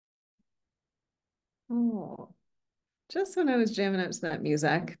Oh, just when I was jamming out to that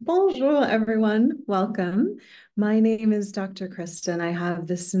music. Bonjour, everyone. Welcome. My name is Dr. Kristen. I have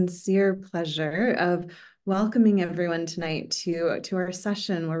the sincere pleasure of welcoming everyone tonight to our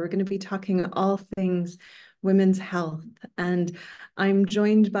session where we're going to be talking all things women's health. And I'm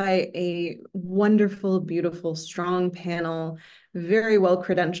joined by a wonderful, beautiful, strong panel, very well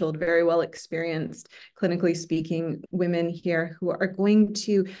credentialed, very well experienced, clinically speaking, women here who are going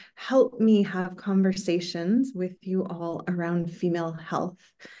to help me have conversations with you all around female health.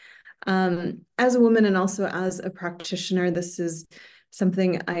 As a woman and also as a practitioner, this is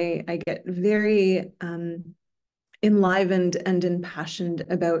something I get very enlivened and impassioned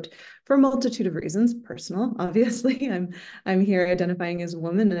about for a multitude of reasons. Personal, obviously, I'm here identifying as a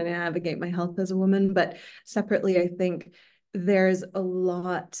woman and I navigate my health as a woman, but separately, I think there's a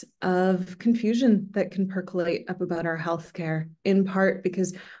lot of confusion that can percolate up about our healthcare, in part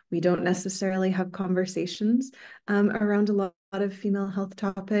because we don't necessarily have conversations around a lot of female health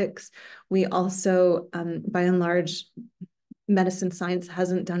topics. We also, by and large, medicine science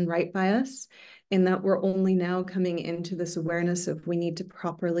hasn't done right by us in that we're only now coming into this awareness of we need to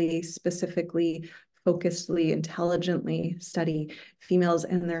properly, specifically, focusedly, intelligently study females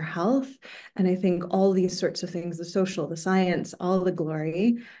and their health. And I think all these sorts of things, the social, the science, all the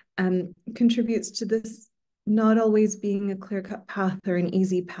glory, contributes to this not always being a clear-cut path or an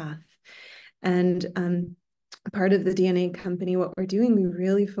easy path. And part of the DNA company, what we're doing, we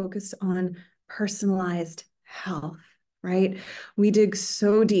really focus on personalized health, right? We dig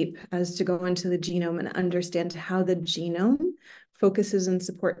so deep as to go into the genome and understand how the genome focuses and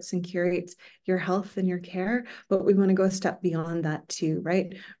supports and curates your health and your care, but we want to go a step beyond that too,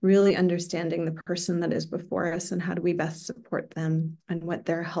 right? Really understanding the person that is before us and how do we best support them and what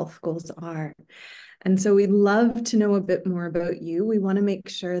their health goals are. And so we'd love to know a bit more about you. We want to make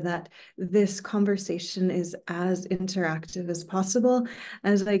sure that this conversation is as interactive as possible.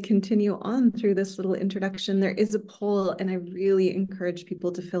 As I continue on through this little introduction, there is a poll, and I really encourage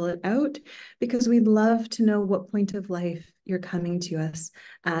people to fill it out because we'd love to know what point of life you're coming to us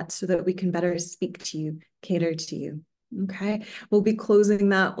at so that we can better speak to you, cater to you. Okay, we'll be closing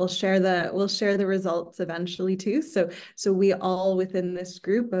that. We'll share the results eventually too. So we all within this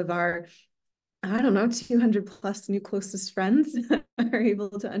group of our, I don't know, 200 plus new closest friends are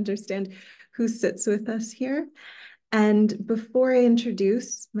able to understand who sits with us here. And before I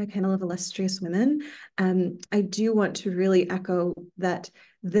introduce my panel of illustrious women, I do want to really echo that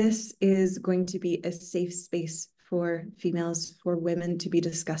this is going to be a safe space for females, for women to be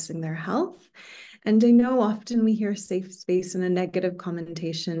discussing their health. And I know often we hear safe space in a negative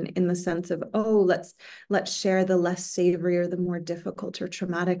connotation in the sense of, oh, let's share the less savory or the more difficult or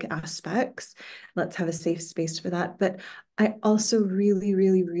traumatic aspects. Let's have a safe space for that. But I also really,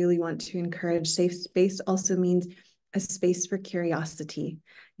 really, really want to encourage safe space also means a space for curiosity,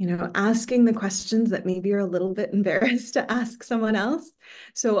 asking the questions that maybe you're a little bit embarrassed to ask someone else.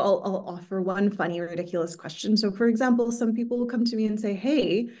 So I'll offer one funny, ridiculous question. So for example, some people will come to me and say,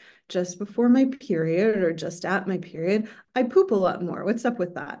 hey, just before my period or just at my period, I poop a lot more. What's up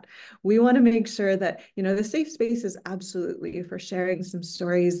with that? We want to make sure that, the safe space is absolutely for sharing some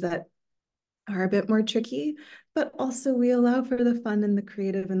stories that are a bit more tricky, but also we allow for the fun and the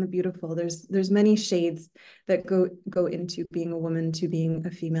creative and the beautiful. There's many shades that go into being a woman to being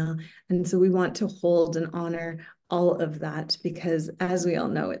a female. And so we want to hold and honor all of that because as we all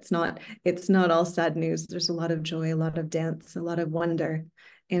know, it's not all sad news. There's a lot of joy, a lot of dance, a lot of wonder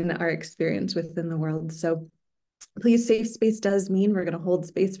in our experience within the world. So please, safe space does mean we're going to hold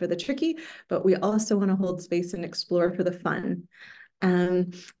space for the tricky, but we also want to hold space and explore for the fun.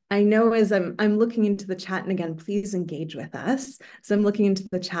 I know as I'm looking into the chat, and again, please engage with us. So I'm looking into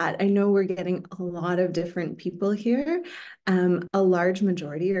the chat. I know we're getting a lot of different people here. A large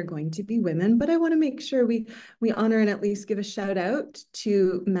majority are going to be women, but I want to make sure we honor and at least give a shout out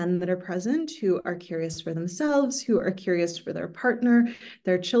to men that are present who are curious for themselves, who are curious for their partner,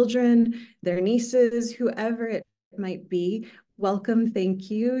 their children, their nieces, whoever it might be. Welcome, thank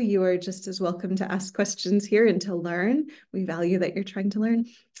you. You are just as welcome to ask questions here and to learn. We value that you're trying to learn.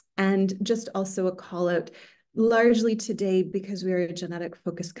 And just also a call out, largely today, because we are a genetic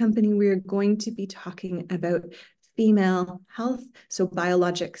focused company, we are going to be talking about female health, so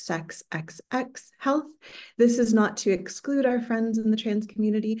biologic sex XX health. This is not to exclude our friends in the trans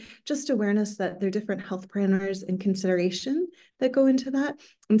community, just awareness that there are different health parameters and consideration that go into that.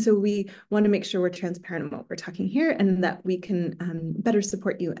 And so we want to make sure we're transparent in what we're talking here and that we can better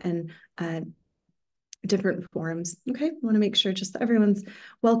support you in different forums. Okay, I want to make sure just that everyone's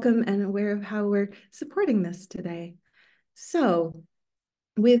welcome and aware of how we're supporting this today. So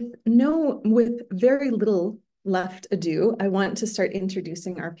with very little left ado, I want to start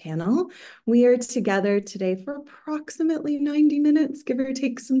introducing our panel. We are together today for approximately 90 minutes, give or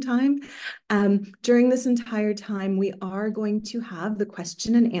take some time. During this entire time, we are going to have the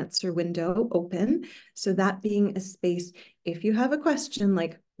question and answer window open. So that being a space, if you have a question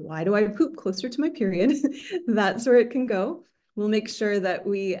like, why do I poop closer to my period? That's where it can go. We'll make sure that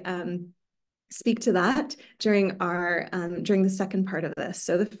we speak to that during the second part of this.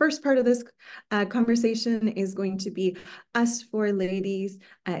 So the first part of this conversation is going to be us four ladies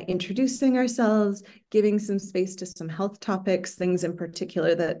introducing ourselves, giving some space to some health topics, things in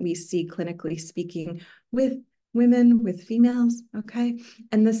particular that we see clinically speaking with women, with females, okay?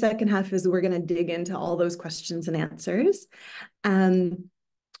 And the second half is we're going to dig into all those questions and answers. And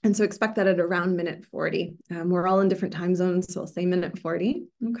so expect that at around minute 40. We're all in different time zones, so I'll say minute 40,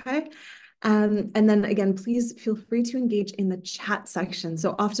 okay? And then again, please feel free to engage in the chat section.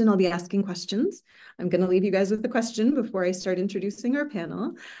 So often I'll be asking questions. I'm going to leave you guys with a question before I start introducing our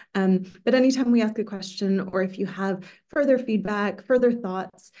panel. But anytime we ask a question, or if you have further feedback, further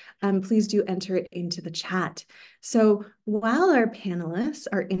thoughts, please do enter it into the chat. So while our panelists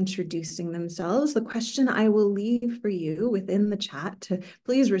are introducing themselves, the question I will leave for you within the chat to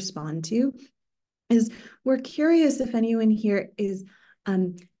please respond to is, we're curious if anyone here is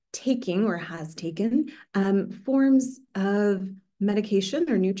taking or has taken forms of medication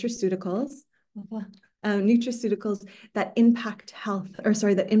or nutraceuticals that impact health, or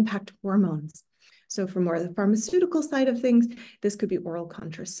sorry, that impact hormones. So for more of the pharmaceutical side of things, this could be oral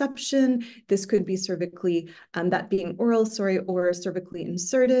contraception, this could be cervically, that being oral, sorry, or cervically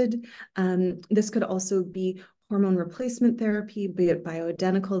inserted. This could also be hormone replacement therapy, be it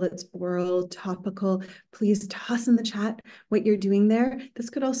bioidentical, that's oral, topical. Please toss in the chat what you're doing there. This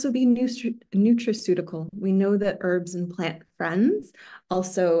could also be nutraceutical. We know that herbs and plant friends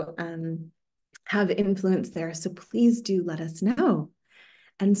also have influence there, so please do let us know.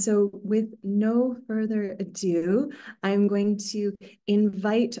 And so with no further ado, I'm going to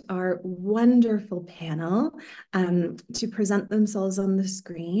invite our wonderful panel to present themselves on the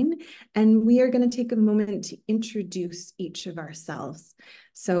screen. And we are going to take a moment to introduce each of ourselves.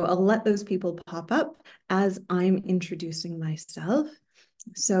 So I'll let those people pop up as I'm introducing myself.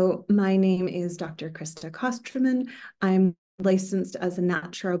 So my name is Dr. Krista Kosterman. I'm licensed as a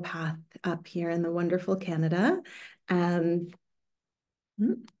naturopath up here in the wonderful Canada.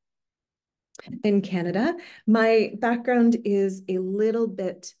 In Canada. My background is a little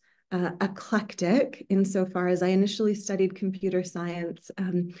bit eclectic insofar as I initially studied computer science.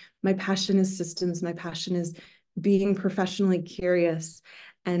 My passion is systems. My passion is being professionally curious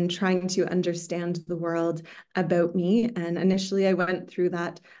and trying to understand the world about me. And initially I went through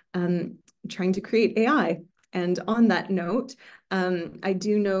that trying to create AI. And on that note, I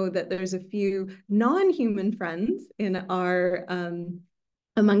do know that there's a few non-human friends in our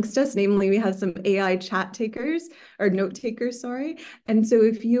amongst us, namely we have some AI chat takers or note takers, sorry. And so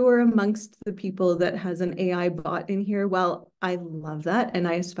if you are amongst the people that has an AI bot in here, well, I love that. And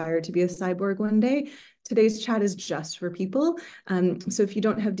I aspire to be a cyborg one day. Today's chat is just for people. So if you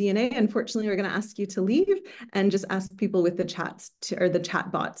don't have DNA, unfortunately, we're going to ask you to leave and just ask people with the chats or the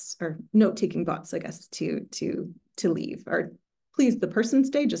chat bots or note-taking bots, I guess, to leave. Or please, the person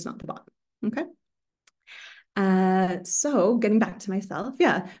stay, just not the bot. Okay. So getting back to myself,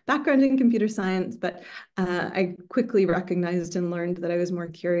 yeah, background in computer science, but I quickly recognized and learned that I was more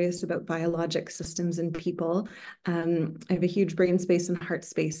curious about biologic systems and people. I have a huge brain space and heart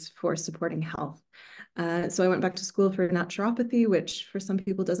space for supporting health. So I went back to school for naturopathy, which for some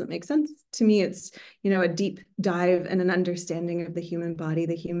people doesn't make sense. To me, it's, a deep dive and an understanding of the human body,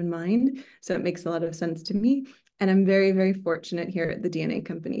 the human mind. So it makes a lot of sense to me. And I'm very, very fortunate here at the DNA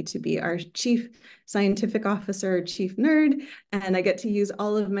company to be our chief scientific officer, chief nerd. And I get to use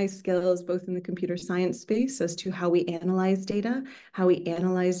all of my skills, both in the computer science space as to how we analyze data, how we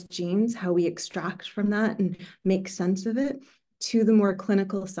analyze genes, how we extract from that and make sense of it, to the more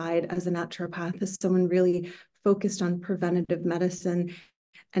clinical side as a naturopath, as someone really focused on preventative medicine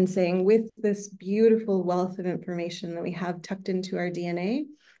and saying, with this beautiful wealth of information that we have tucked into our DNA,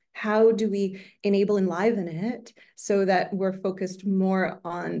 how do we enable and enliven it so that we're focused more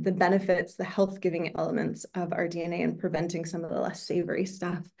on the benefits, the health-giving elements of our DNA and preventing some of the less savory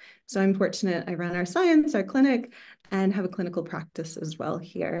stuff. So I'm fortunate I run our science, our clinic, and have a clinical practice as well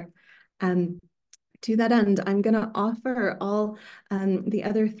here. To that end, I'm going to offer all the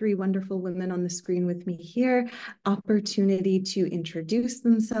other three wonderful women on the screen with me here opportunity to introduce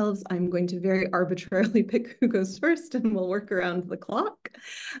themselves. I'm going to very arbitrarily pick who goes first, and we'll work around the clock.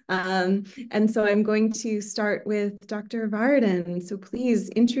 And so I'm going to start with Dr. Varden. So please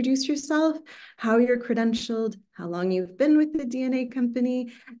introduce yourself, how you're credentialed, how long you've been with the DNA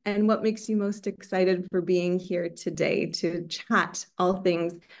company, and what makes you most excited for being here today to chat all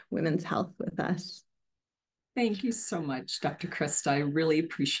things women's health with us. Thank you so much, Dr. Krista. I really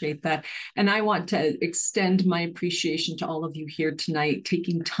appreciate that. And I want to extend my appreciation to all of you here tonight,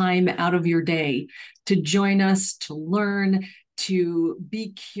 taking time out of your day to join us, to learn, to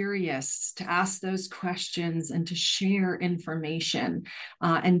be curious, to ask those questions, and to share information.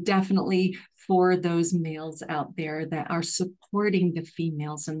 And definitely for those males out there that are supporting the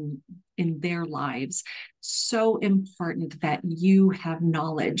females in their lives. So important that you have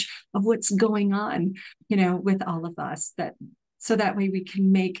knowledge of what's going on, with all of us, so that way we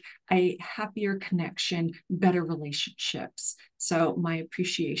can make a happier connection, better relationships. So my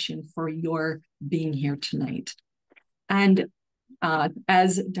appreciation for your being here tonight. And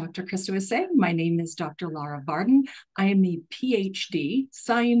as Dr. Krista was saying, my name is Dr. Laura Varden. I am a PhD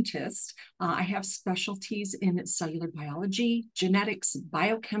scientist. I have specialties in cellular biology, genetics,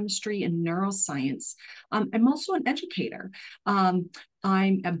 biochemistry, and neuroscience. I'm also an educator. I'm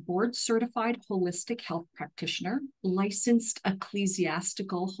a board-certified holistic health practitioner, licensed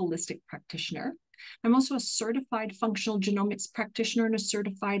ecclesiastical holistic practitioner. I'm also a certified functional genomics practitioner and a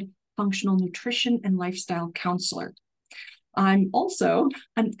certified functional nutrition and lifestyle counselor. I'm also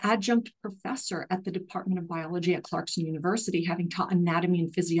an adjunct professor at the Department of Biology at Clarkson University, having taught anatomy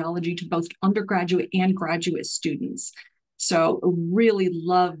and physiology to both undergraduate and graduate students. So really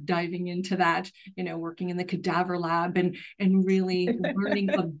love diving into that, working in the cadaver lab and really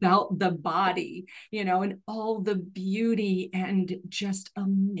learning about the body, and all the beauty and just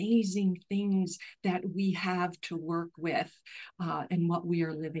amazing things that we have to work with and what we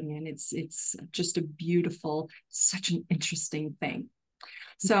are living in. It's just a beautiful, such an interesting thing.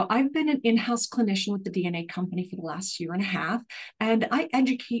 So I've been an in-house clinician with the DNA company for the last year and a half, and I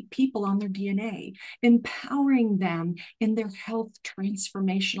educate people on their DNA, empowering them in their health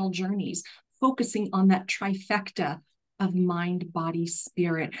transformational journeys, focusing on that trifecta of mind, body,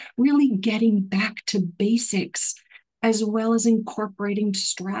 spirit, really getting back to basics, as well as incorporating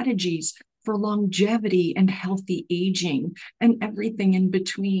strategies for longevity and healthy aging and everything in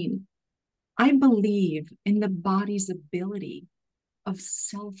between. I believe in the body's ability of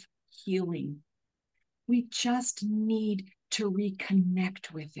self-healing. We just need to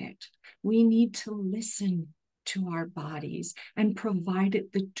reconnect with it. We need to listen to our bodies and provide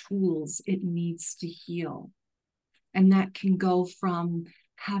it the tools it needs to heal. And that can go from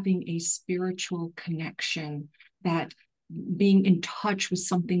having a spiritual connection, that being in touch with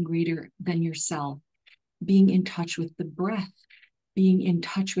something greater than yourself, being in touch with the breath, being in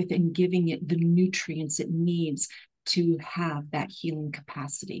touch with and giving it the nutrients it needs to have that healing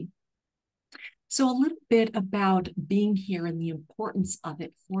capacity. So a little bit about being here and the importance of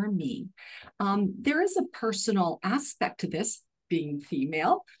it for me. There is a personal aspect to this, being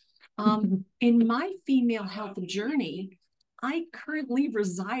female. In my female health journey, I currently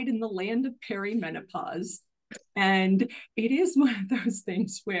reside in the land of perimenopause. And it is one of those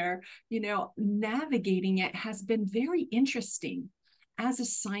things where, navigating it has been very interesting. As a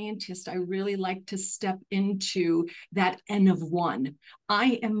scientist, I really like to step into that N of one.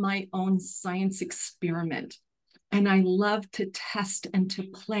 I am my own science experiment. And I love to test and to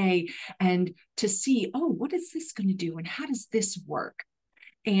play and to see, oh, what is this going to do? And how does this work?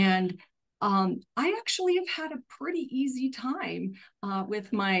 And I actually have had a pretty easy time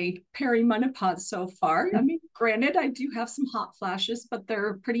with my perimenopause so far. I mean, granted, I do have some hot flashes, but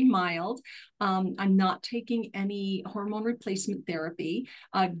they're pretty mild. I'm not taking any hormone replacement therapy.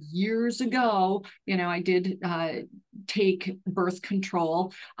 Years ago, I did take birth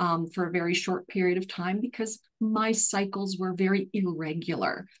control for a very short period of time because my cycles were very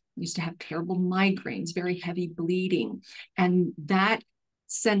irregular. I used to have terrible migraines, very heavy bleeding, and that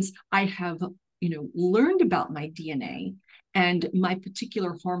since I have, learned about my DNA and my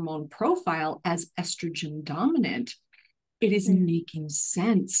particular hormone profile as estrogen dominant, it is making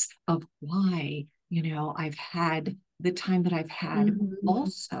sense of why, I've had the time that I've had.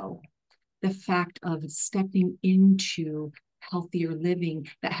 Also, the fact of stepping into healthier living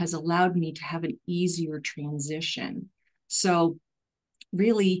that has allowed me to have an easier transition. So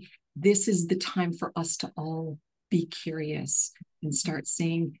really, this is the time for us to all be curious and start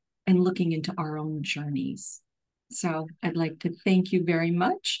seeing and looking into our own journeys. So I'd like to thank you very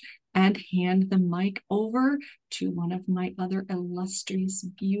much and hand the mic over to one of my other illustrious,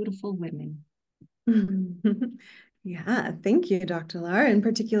 beautiful women. Yeah, thank you, Dr. Lar. In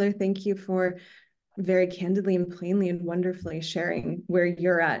particular, thank you for very candidly and plainly and wonderfully sharing where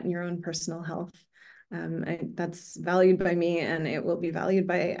you're at in your own personal health. That's valued by me, and it will be valued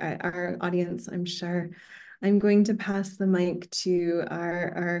by our audience, I'm sure. I'm going to pass the mic to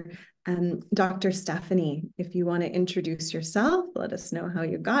our Dr. Stephanie. If you want to introduce yourself, let us know how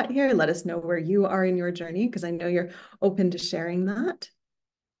you got here. Let us know where you are in your journey, because I know you're open to sharing that.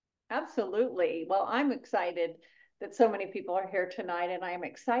 Absolutely. Well, I'm excited that so many people are here tonight, and I'm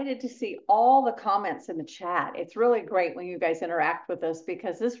excited to see all the comments in the chat. It's really great when you guys interact with us,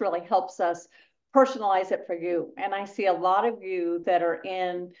 because this really helps us personalize it for you. And I see a lot of you that are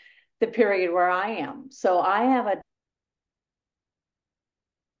in the period where I am. So I have a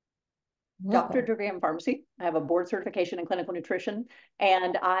doctorate degree in pharmacy. I have a board certification in clinical nutrition,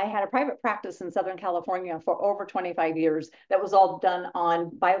 and I had a private practice in Southern California for over 25 years. That was all done on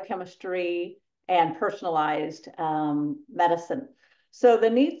biochemistry and personalized medicine. So the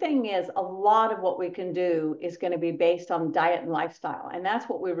neat thing is, a lot of what we can do is going to be based on diet and lifestyle, and that's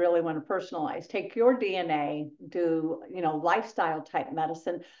what we really want to personalize. Take your DNA, do lifestyle type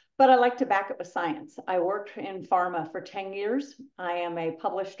medicine. But I like to back it with science. I worked in pharma for 10 years. I am a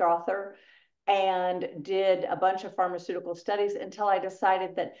published author and did a bunch of pharmaceutical studies until I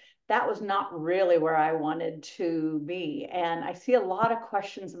decided that that was not really where I wanted to be. And I see a lot of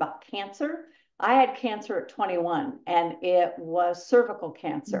questions about cancer. I had cancer at 21, and it was cervical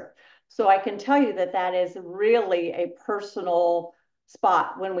cancer. So I can tell you that that is really a personal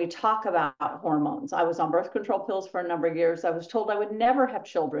spot when we talk about hormones. I was on birth control pills for a number of years. I was told I would never have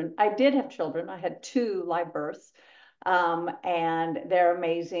children. I did have children. I had 2 live births. And they're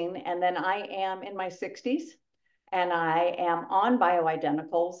amazing. And then I am in my 60s, and I am on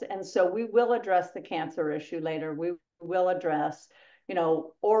bioidenticals. And so we will address the cancer issue later. We will address,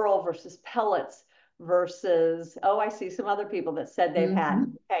 oral versus pellets versus, oh, I see some other people that said they've had.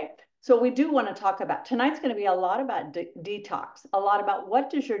 Okay. So we do want to talk about, tonight's going to be a lot about detox, a lot about what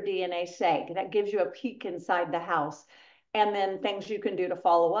does your DNA say? That gives you a peek inside the house. And then things you can do to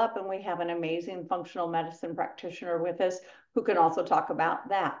follow up. And we have an amazing functional medicine practitioner with us who can also talk about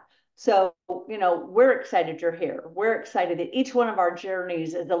that. So, we're excited you're here. We're excited that each one of our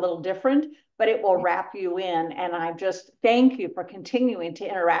journeys is a little different, but it will wrap you in. And I just thank you for continuing to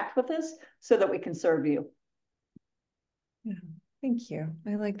interact with us so that we can serve you. Yeah, thank you.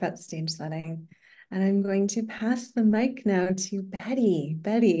 I like that stage setting. And I'm going to pass the mic now to Betty.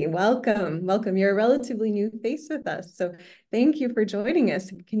 Betty, welcome. Welcome. You're a relatively new face with us. So thank you for joining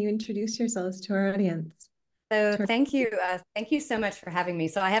us. Can you introduce yourselves to our audience? So thank you. Thank you so much for having me.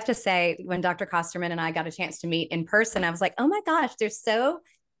 So I have to say, when Dr. Kosterman and I got a chance to meet in person, I was like, oh my gosh, there's so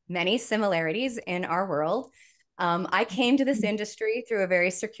many similarities in our world. I came to this industry through a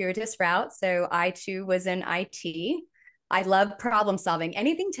very circuitous route. So I too was in IT. I love problem solving,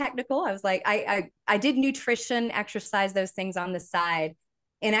 anything technical. I was like, I did nutrition, exercise, those things on the side.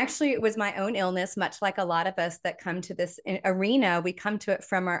 And actually, it was my own illness, much like a lot of us that come to this arena, we come to it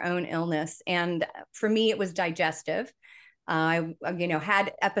from our own illness. And for me, it was digestive. I,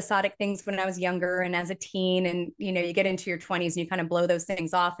 had episodic things when I was younger and as a teen, and, you get into your 20s and you kind of blow those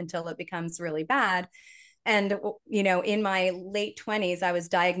things off until it becomes really bad. And, in my late 20s, I was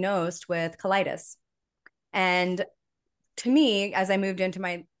diagnosed with colitis. And to me, as I moved into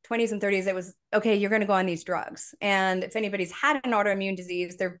my 20s and 30s, it was, okay, you're going to go on these drugs. And if anybody's had an autoimmune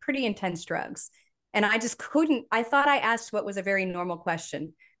disease, they're pretty intense drugs. And I just couldn't, I thought I asked what was a very normal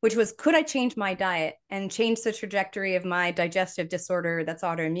question, which was, could I change my diet and change the trajectory of my digestive disorder that's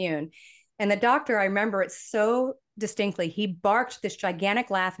autoimmune? And the doctor, I remember it so distinctly, he barked this gigantic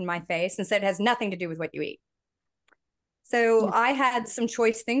laugh in my face and said, it has nothing to do with what you eat. So I had some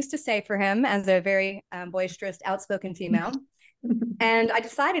choice things to say for him as a very boisterous, outspoken female. And I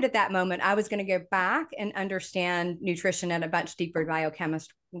decided at that moment I was going to go back and understand nutrition at a much deeper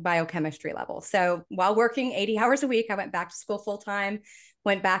biochemistry level. So while working 80 hours a week, I went back to school full time,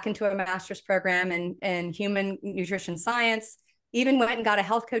 went back into a master's program in human nutrition science, even went and got a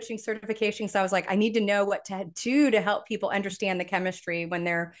health coaching certification. So I was like, I need to know what to do to help people understand the chemistry when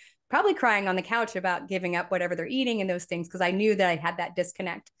they're probably crying on the couch about giving up whatever they're eating and those things, because I knew that I had that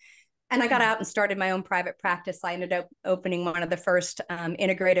disconnect. And I got out and started my own private practice. I ended up opening one of the first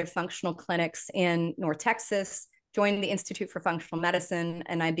integrative functional clinics in North Texas, joined the Institute for Functional Medicine,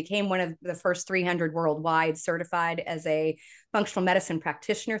 and I became one of the first 300 worldwide certified as a functional medicine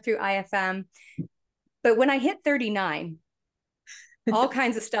practitioner through IFM. But when I hit 39, all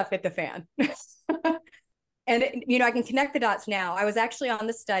kinds of stuff hit the fan. And I can connect the dots now. I was actually on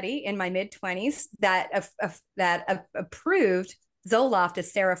the study in my mid-20s that approved Zoloft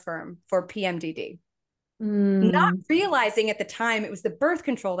as Serafirm for PMDD. Not realizing at the time it was the birth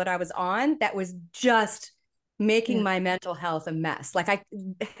control that I was on that was just making my mental health a mess. Like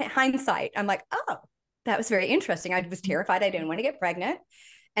hindsight, I'm like, oh, that was very interesting. I was terrified. I didn't want to get pregnant.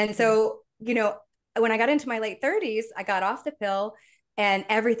 And so, when I got into my late 30s, I got off the pill and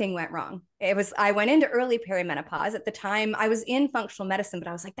everything went wrong. I went into early perimenopause. At the time, I was in functional medicine, but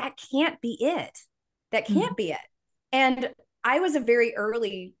I was like, that can't be it. That can't be it. And I was a very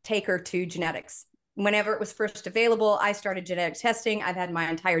early taker to genetics. Whenever it was first available, I started genetic testing. I've had my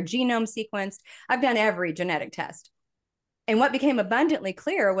entire genome sequenced. I've done every genetic test. And what became abundantly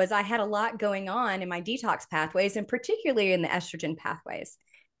clear was I had a lot going on in my detox pathways, and particularly in the estrogen pathways.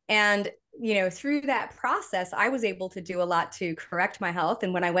 And, through that process, I was able to do a lot to correct my health.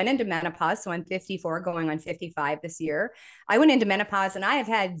 And when I went into menopause, so I'm 54, going on 55 this year, I went into menopause and I have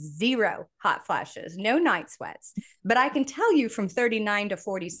had 0 hot flashes, no night sweats. But I can tell you from 39 to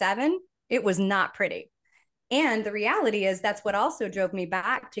 47, it was not pretty. And the reality is that's what also drove me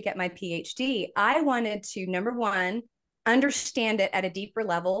back to get my PhD. I wanted to, number one, understand it at a deeper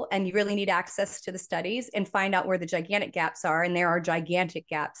level, and you really need access to the studies and find out where the gigantic gaps are, and there are gigantic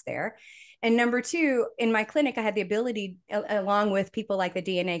gaps there. And number two, in my clinic, I had the ability, along with people like the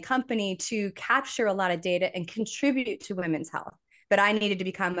DNA company, to capture a lot of data and contribute to women's health. But I needed to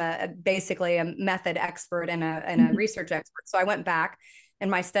become basically a method expert and a research expert. So I went back,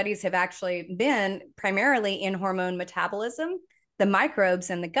 and my studies have actually been primarily in hormone metabolism, the microbes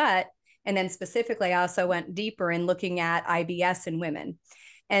in the gut. And then specifically, I also went deeper in looking at IBS in women.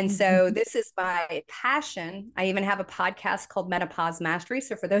 And so this is my passion. I even have a podcast called Menopause Mastery.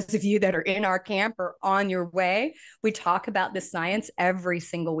 So for those of you that are in our camp or on your way, we talk about this science every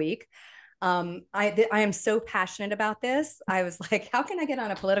single week. I am so passionate about this. I was like, how can I get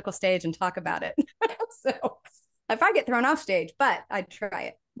on a political stage and talk about it? So if I get thrown off stage, but I'd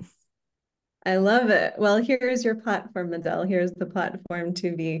try it. I love it. Well, here's your platform, Adele. Here's the platform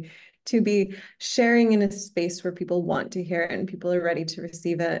to be sharing in a space where people want to hear it and people are ready to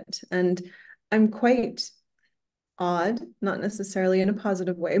receive it. And I'm quite awed, not necessarily in a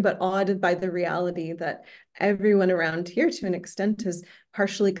positive way, but awed by the reality that everyone around here, to an extent, has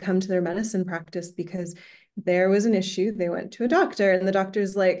partially come to their medicine practice because there was an issue. They went to a doctor, and the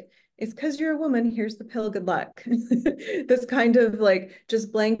doctor's like, it's because you're a woman, here's the pill, good luck. This kind of like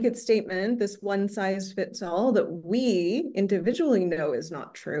just blanket statement, this one size fits all that we individually know is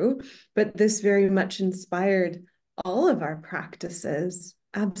not true, but this very much inspired all of our practices,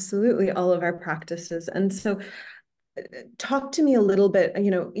 absolutely all of our practices. And so talk to me a little bit,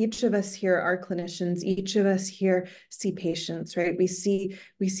 each of us here are clinicians, each of us here see patients, right? We see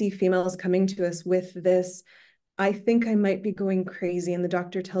females coming to us with this, I think I might be going crazy, and the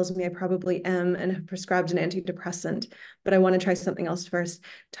doctor tells me I probably am and have prescribed an antidepressant, but I want to try something else first.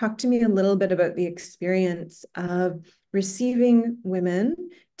 Talk to me a little bit about the experience of receiving women,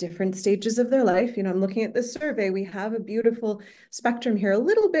 different stages of their life. I'm looking at this survey. We have a beautiful spectrum here, a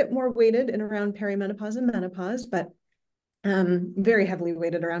little bit more weighted in around perimenopause and menopause, but very heavily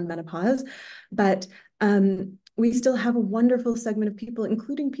weighted around menopause. But we still have a wonderful segment of people,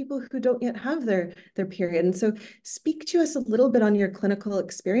 including people who don't yet have their period. And so speak to us a little bit on your clinical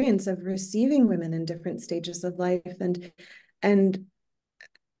experience of receiving women in different stages of life and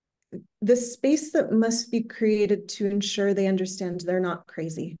the space that must be created to ensure they understand they're not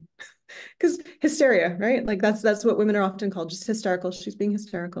crazy. Because hysteria, right? Like that's what women are often called, just hysterical. She's being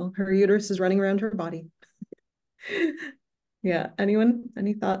hysterical. Her uterus is running around her body. Yeah. Anyone?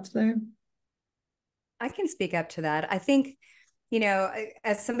 Any thoughts there? I can speak up to that. I think,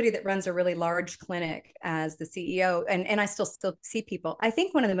 as somebody that runs a really large clinic as the CEO, and I still see people, I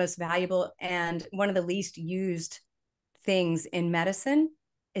think one of the most valuable and one of the least used things in medicine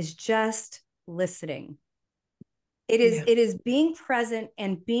is just listening. It is being present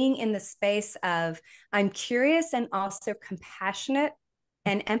and being in the space of, I'm curious and also compassionate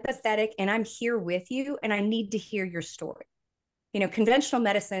and empathetic, and I'm here with you, and I need to hear your story. Conventional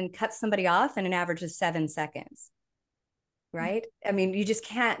medicine cuts somebody off in an average of 7 seconds, right? I mean, you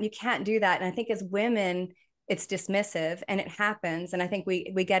can't do that. And I think as women, it's dismissive and it happens. And I think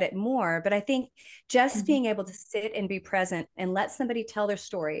we get it more, but I think just being able to sit and be present and let somebody tell their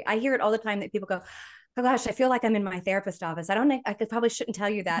story. I hear it all the time that people go, oh gosh, I feel like I'm in my therapist's office. I probably shouldn't tell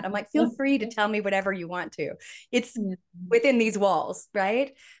you that. I'm like, feel free to tell me whatever you want to. It's within these walls,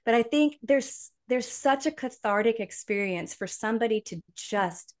 right? But I think there's such a cathartic experience for somebody to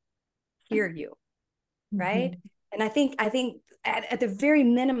just hear you, right? And I think at the very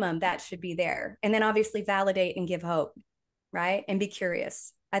minimum that should be there. And then obviously validate and give hope, right? And be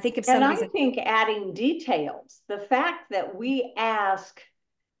curious. I think if And I somebody's think adding details, the fact that we ask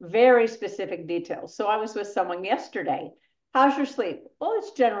very specific details. So I was with someone yesterday. How's your sleep? Well,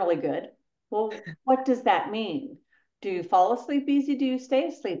 it's generally good. Well, what does that mean? Do you fall asleep easy? Do you stay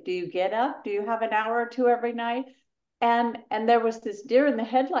asleep? Do you get up? Do you have an hour or two every night? And there was this deer in the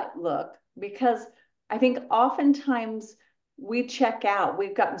headlight look, because I think oftentimes we check out.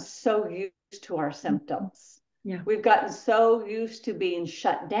 We've gotten so used to our symptoms. Yeah. We've gotten so used to being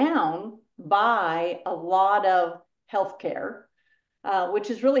shut down by a lot of healthcare, which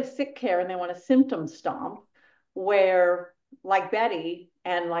is really sick care, and they want to symptom stomp, where like Betty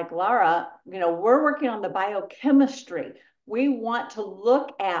and like Lara, we're working on the biochemistry. We want to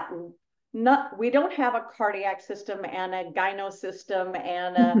look at, we don't have a cardiac system and a gyno system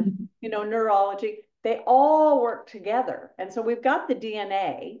and a, neurology. They all work together. And so we've got the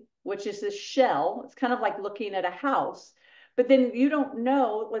DNA, which is this shell. It's kind of like looking at a house. But then you don't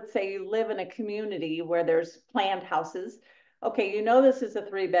know, let's say you live in a community where there's planned houses. Okay, this is a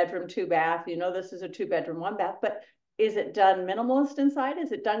 3-bedroom, 2-bath. This is a 2-bedroom, 1-bath. But is it done minimalist inside?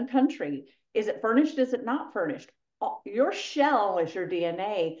 Is it done country? Is it furnished? Is it not furnished? Your shell is your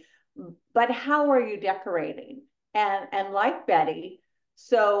DNA, but how are you decorating? And like Betty,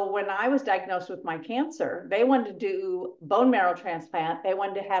 so when I was diagnosed with my cancer, they wanted to do bone marrow transplant. They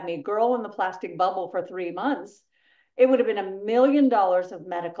wanted to have me girl in the plastic bubble for 3 months. It would have been $1 million of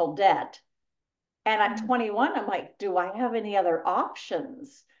medical debt. And at 21, I'm like, do I have any other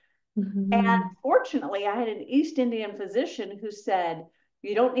options? And fortunately, I had an East Indian physician who said,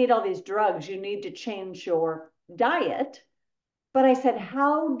 you don't need all these drugs. You need to change your diet. But I said,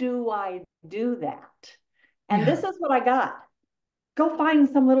 how do I do that? And this is what I got. Go find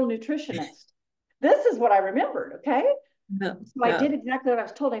some little nutritionist. This is what I remembered, okay? So I did exactly what I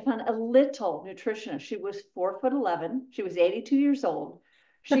was told. I found a little nutritionist. She was 4'11". She was 82 years old.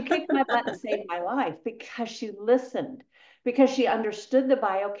 She kicked my butt and saved my life because she listened, because she understood the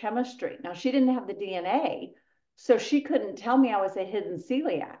biochemistry. Now, she didn't have the DNA, so she couldn't tell me I was a hidden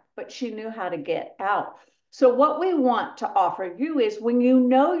celiac, but she knew how to get out. So what we want to offer you is, when you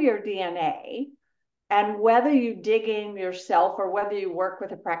know your DNA, and whether you dig in yourself or whether you work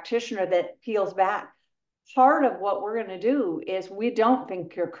with a practitioner that peels back, part of what we're going to do is, we don't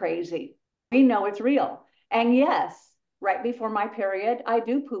think you're crazy. We know it's real. And yes, right before my period, I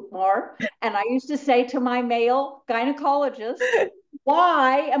do poop more. And I used to say to my male gynecologist,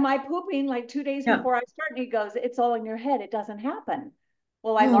 why am I pooping like 2 days before I start? And he goes, it's all in your head. It doesn't happen.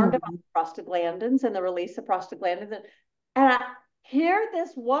 Well, I learned about prostaglandins and the release of prostaglandins. And here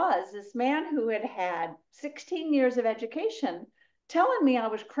this man who had had 16 years of education telling me I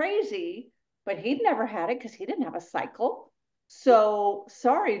was crazy, but he'd never had it because he didn't have a cycle. So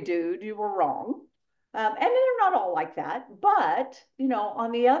sorry, dude, you were wrong. And they're not all like that. But,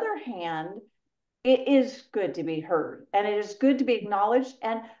 on the other hand, it is good to be heard, and it is good to be acknowledged.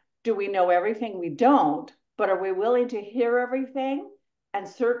 And do we know everything? We don't. But are we willing to hear everything and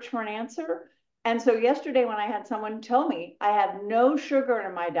search for an answer? And so yesterday, when I had someone tell me I have no sugar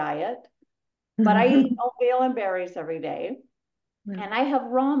in my diet, but I eat oatmeal and berries every day, and I have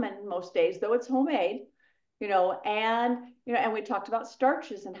ramen most days, though it's homemade, and we talked about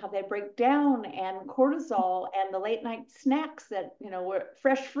starches and how they break down, and cortisol, and the late night snacks that, were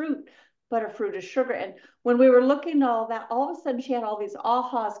fresh fruit, butterfruit is sugar. And when we were looking at all that, all of a sudden she had all these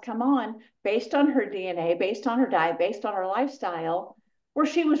ahas come on based on her DNA, based on her diet, based on her lifestyle, where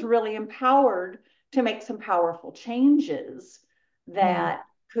she was really empowered to make some powerful changes that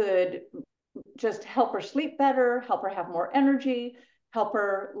could just help her sleep better, help her have more energy, help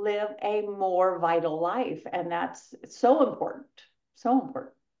her live a more vital life. And that's so important. So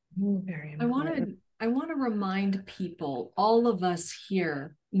important. Very important. I want to remind people, all of us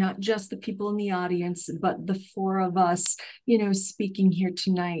here, not just the people in the audience, but the 4 of us, speaking here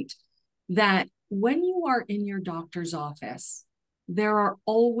tonight, that when you are in your doctor's office, there are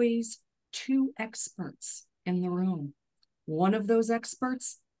always 2 experts in the room. One of those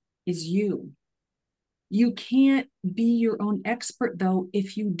experts is you. You can't be your own expert, though,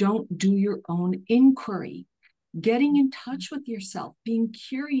 if you don't do your own inquiry. Getting in touch with yourself, being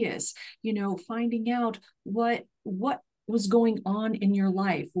curious, finding out what was going on in your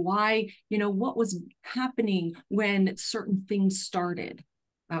life, why, what was happening when certain things started.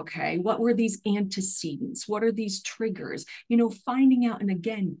 Okay, what were these antecedents? What are these triggers? Finding out, and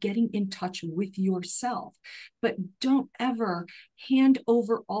again, getting in touch with yourself. But don't ever hand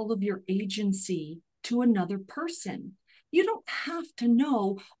over all of your agency to another person. you don't have to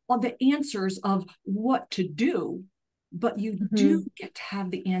know all the answers of what to do, but you do get to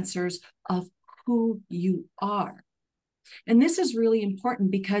have the answers of who you are. And this is really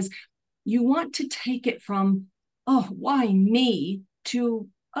important because you want to take it from, oh, why me, to,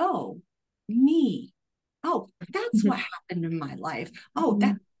 oh, me. Oh, that's what happened in my life. Oh,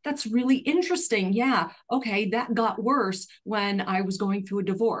 that's really interesting. Yeah. Okay. That got worse when I was going through a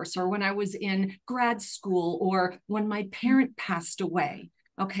divorce, or when I was in grad school, or when my parent passed away.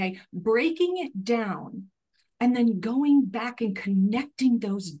 Okay. Breaking it down and then going back and connecting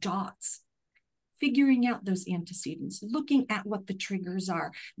those dots, figuring out those antecedents, looking at what the triggers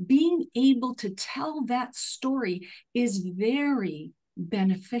are, being able to tell that story is very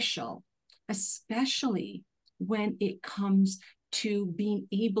beneficial, especially when it comes to being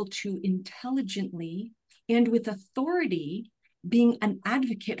able to intelligently and with authority being an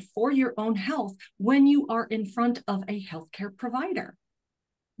advocate for your own health when you are in front of a healthcare provider.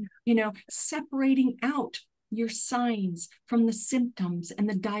 You know, separating out your signs from the symptoms and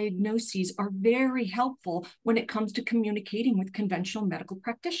the diagnoses are very helpful when it comes to communicating with conventional medical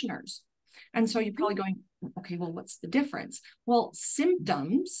practitioners. And so you're probably going, okay, well, what's the difference? Well,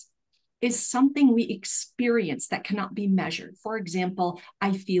 symptoms is something we experience that cannot be measured. For example,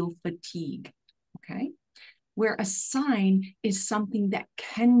 I feel fatigue, okay? Where a sign is something that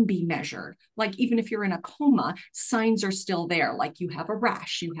can be measured. Like even if you're in a coma, signs are still there. Like you have a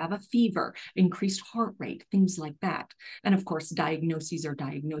rash, you have a fever, increased heart rate, things like that. And of course, diagnoses are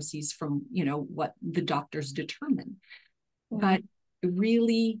diagnoses from, you know, what the doctors determine. But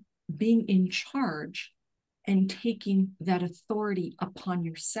really being in charge and taking that authority upon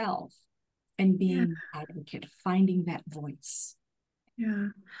yourself and being an advocate, finding that voice. Yeah,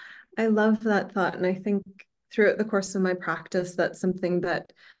 I love that thought. And I think throughout the course of my practice, that's something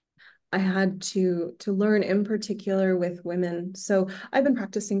that I had to learn, in particular with women. So I've been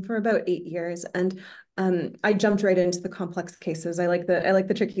practicing for about 8 years, and I jumped right into the complex cases. I like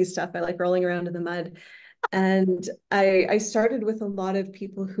the tricky stuff. I like rolling around in the mud. And I started with a lot of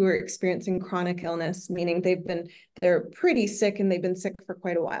people who are experiencing chronic illness, meaning they're pretty sick and they've been sick for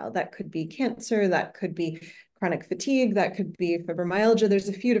quite a while. That could be cancer, that could be chronic fatigue, that could be fibromyalgia. There's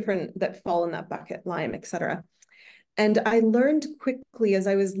a few different that fall in that bucket, Lyme, et cetera. And I learned quickly as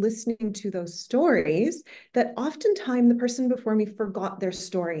I was listening to those stories that oftentimes the person before me forgot their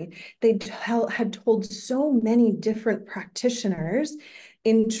story. They had told so many different practitioners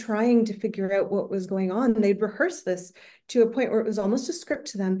in trying to figure out what was going on. They'd rehearse this to a point where it was almost a script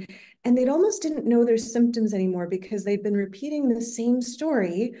to them. And they'd almost didn't know their symptoms anymore because they'd been repeating the same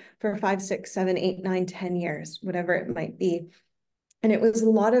story for 5, 6, 7, 8, 9, 10 years, whatever it might be. And it was a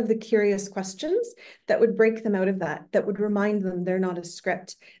lot of the curious questions that would break them out of that would remind them they're not a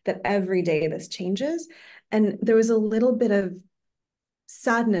script, that every day this changes. And there was a little bit of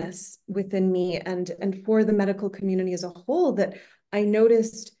sadness within me and for the medical community as a whole that I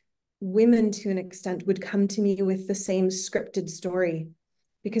noticed women to an extent would come to me with the same scripted story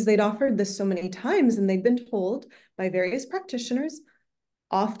because they'd offered this so many times and they'd been told by various practitioners,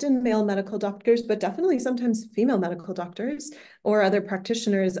 often male medical doctors, but definitely sometimes female medical doctors or other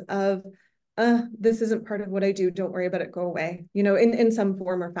practitioners of, this isn't part of what I do. Don't worry about it. Go away, you know, in some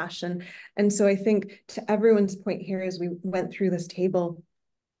form or fashion. And so I think to everyone's point here, as we went through this table,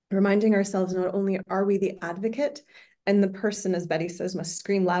 reminding ourselves not only are we the advocate and the person, as Betty says, must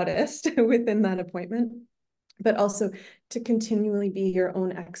scream loudest within that appointment, but also to continually be your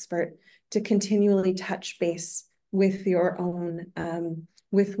own expert, to continually touch base with your own,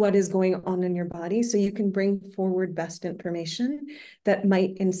 with what is going on in your body so you can bring forward best information that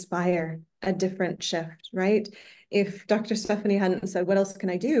might inspire a different shift, right? If Dr. Stephanie hadn't said, what else can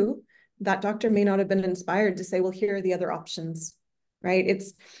I do? That doctor may not have been inspired to say, well, here are the other options, right?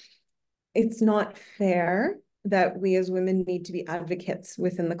 It's not fair that we as women need to be advocates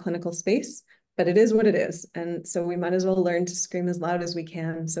within the clinical space, but it is what it is. And so we might as well learn to scream as loud as we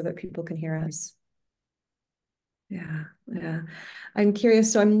can so that people can hear us. Yeah. I'm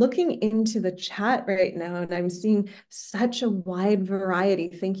curious. So I'm looking into the chat right now and I'm seeing such a wide variety.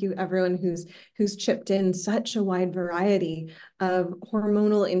 Thank you everyone who's chipped in, such a wide variety of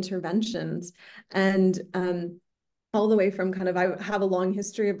hormonal interventions. And all the way from kind of, I have a long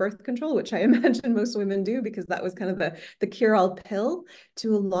history of birth control, which I imagine most women do because that was kind of the cure-all pill,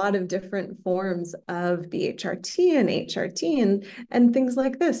 to a lot of different forms of BHRT and HRT and things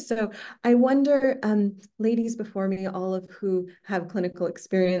like this. So I wonder, ladies before me, all of who have clinical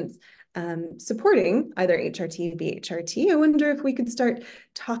experience supporting either HRT, BHRT, I wonder if we could start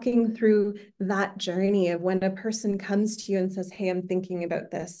talking through that journey of when a person comes to you and says, hey, I'm thinking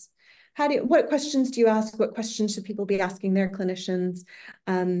about this. what questions do you ask? What questions should people be asking their clinicians?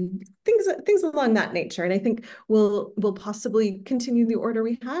 Things along that nature. And I think we'll possibly continue the order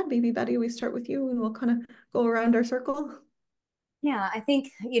we had. Maybe Betty, we start with you and we'll kind of go around our circle. Yeah, I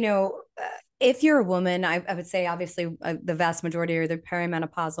think, if you're a woman, I would say obviously the vast majority are the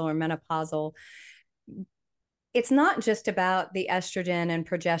perimenopausal or menopausal. It's not just about the estrogen and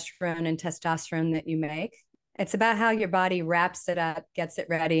progesterone and testosterone that you make. It's about how your body wraps it up, gets it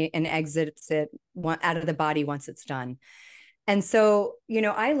ready, and exits it out of the body once it's done. And so,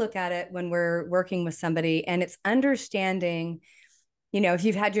 I look at it when we're working with somebody, and it's understanding, if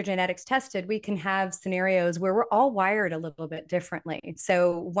you've had your genetics tested, we can have scenarios where we're all wired a little bit differently.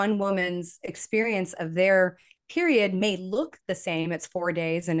 So one woman's experience of their period may look the same. It's 4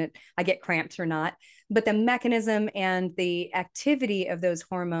 days and I get cramps or not, but the mechanism and the activity of those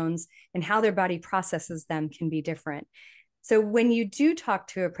hormones and how their body processes them can be different. So when you do talk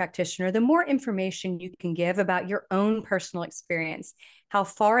to a practitioner, the more information you can give about your own personal experience, how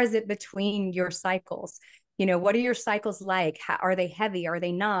far is it between your cycles? What are your cycles like? Are they heavy? Are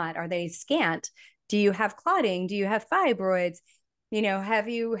they not? Are they scant? Do you have clotting? Do you have fibroids? Have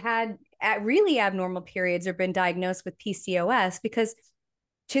you had really abnormal periods or been diagnosed with PCOS? Because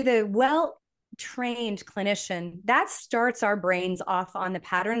to the well-trained clinician, that starts our brains off on the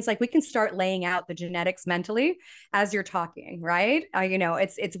patterns. Like we can start laying out the genetics mentally as you're talking, right?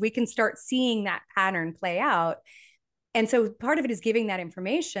 We can start seeing that pattern play out. And so part of it is giving that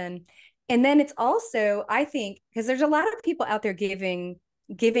information. And then it's also, I think, because there's a lot of people out there giving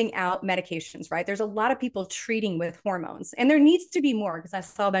out medications, right? There's a lot of people treating with hormones, and there needs to be more, because I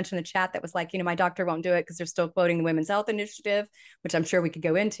saw a bunch in the chat that was like, my doctor won't do it because they're still quoting the Women's Health Initiative, which I'm sure we could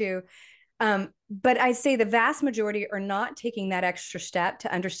go into. But I say the vast majority are not taking that extra step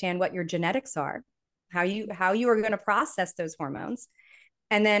to understand what your genetics are, how you are going to process those hormones.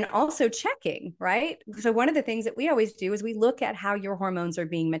 And then also checking, right? So one of the things that we always do is we look at how your hormones are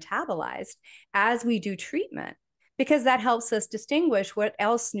being metabolized as we do treatment, because that helps us distinguish what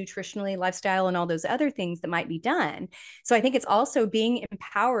else nutritionally, lifestyle, and all those other things that might be done. So I think it's also being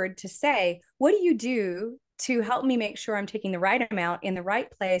empowered to say, what do you do to help me make sure I'm taking the right amount in the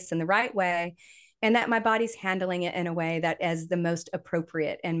right place in the right way, and that my body's handling it in a way that is the most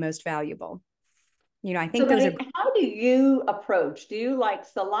appropriate and most valuable. I think so how do you approach? Do you like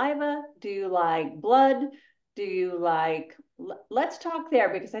saliva? Do you like blood? Do you like, let's talk there,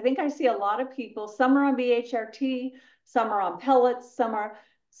 because I think I see a lot of people, some are on BHRT, some are on pellets,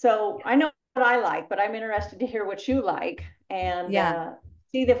 so I know what I like, but I'm interested to hear what you like, and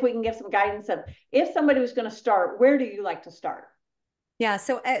see if we can give some guidance of, if somebody was going to start, where do you like to start? Yeah.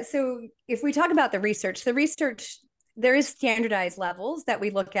 So if we talk about the research, there is standardized levels that we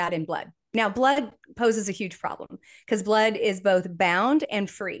look at in blood. Now, blood poses a huge problem because blood is both bound and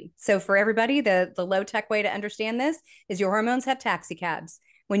free. So for everybody, the low-tech way to understand this is your hormones have taxi cabs.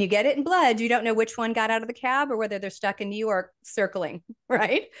 When you get it in blood, you don't know which one got out of the cab or whether they're stuck in New York circling,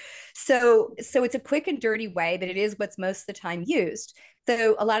 right? So it's a quick and dirty way, but it is what's most of the time used.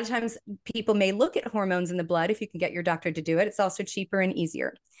 So a lot of times people may look at hormones in the blood if you can get your doctor to do it. It's also cheaper and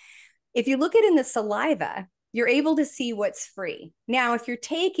easier. If you look at in the saliva, you're able to see what's free. Now, if you're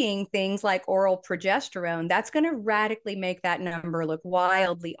taking things like oral progesterone, that's going to radically make that number look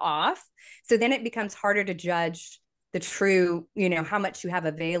wildly off. So then it becomes harder to judge the true, how much you have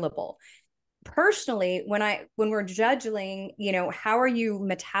available. Personally, when we're judging, how are you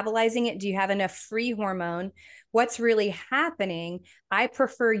metabolizing it? Do you have enough free hormone? What's really happening? I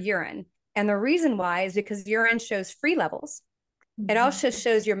prefer urine. And the reason why is because urine shows free levels. It also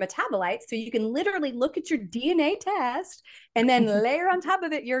shows your metabolites. So you can literally look at your DNA test and then layer on top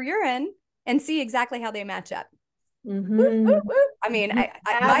of it your urine and see exactly how they match up. I mean,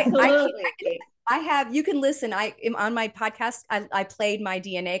 I have, you can listen. On my podcast, I played my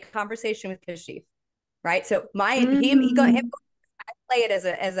DNA conversation with Kashif, right? So I play it as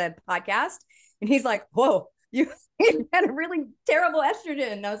a podcast, and he's like, whoa, you had a really terrible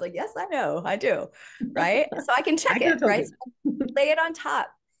estrogen. And I was like, yes, I know, I do. Right. So I can check it, right? So lay it on top.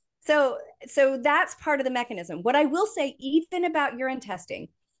 So that's part of the mechanism. What I will say, even about urine testing,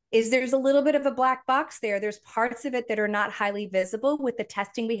 is there's a little bit of a black box there. There's parts of it that are not highly visible with the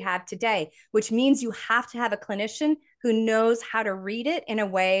testing we have today, which means you have to have a clinician who knows how to read it in a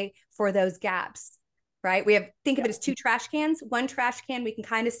way for those gaps, right? Think of it as two trash cans. One trash can we can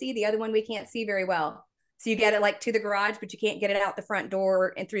kind of see, the other one we can't see very well. So you get it like to the garage, but you can't get it out the front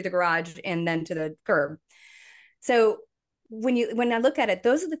door and through the garage and then to the curb. So when I look at it,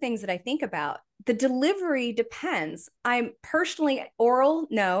 those are the things that I think about. The delivery depends. I'm personally oral,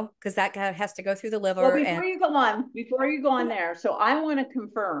 no, because that has to go through the liver. Well, before you go on there, so I want to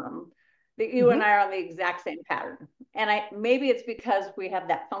confirm that you and I are on the exact same pattern. And maybe it's because we have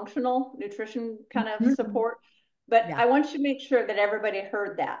that functional nutrition kind of support, but I want you to make sure that everybody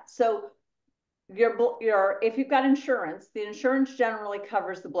heard that. So if you've got insurance, the insurance generally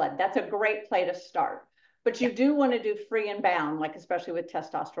covers the blood. That's a great place to start. But you do want to do free and bound, like especially with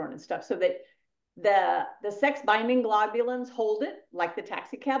testosterone and stuff, so that the sex binding globulins hold it like the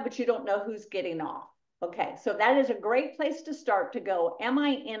taxi cab, but you don't know who's getting off. Okay, so that is a great place to start to go, am I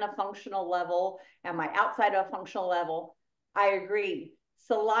in a functional level? Am I outside of a functional level? I agree.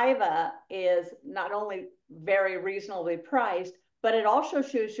 Saliva is not only very reasonably priced, but it also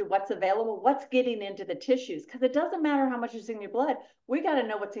shows you what's available, what's getting into the tissues, because it doesn't matter how much is in your blood. We got to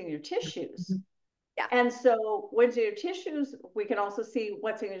know what's in your tissues. Yeah. And so what's in your tissues, we can also see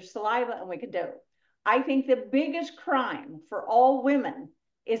what's in your saliva, and we can do. I think the biggest crime for all women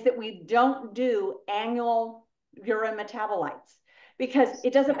is that we don't do annual urine metabolites, because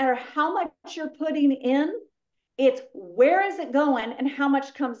it doesn't matter how much you're putting in, it's where is it going and how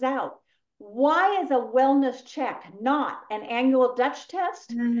much comes out. Why is a wellness check not an annual Dutch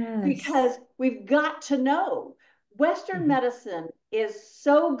test? Yes. Because we've got to know. Western medicine is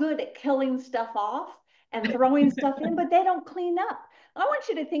so good at killing stuff off and throwing stuff in, but they don't clean up. I want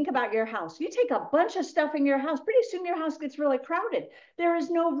you to think about your house. You take a bunch of stuff in your house, pretty soon your house gets really crowded. There is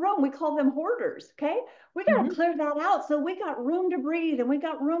no room. We call them hoarders, okay? We got to clear that out so we got room to breathe, and we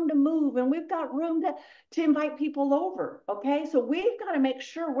got room to move, and we've got room to invite people over, okay? So we've got to make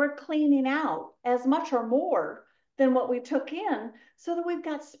sure we're cleaning out as much or more than what we took in, so that we've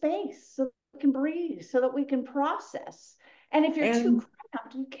got space, so we can breathe, so that we can process. And if you're too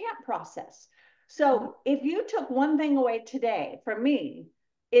cramped, you can't process. So if you took one thing away today from me,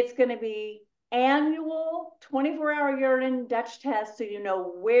 it's going to be annual 24-hour urine Dutch test, so you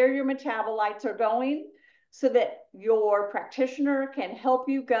know where your metabolites are going, so that your practitioner can help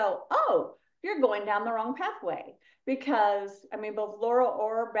you go, oh, you're going down the wrong pathway. Because, I mean, both Laura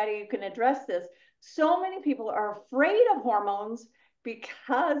or Betty, you can address this. So many people are afraid of hormones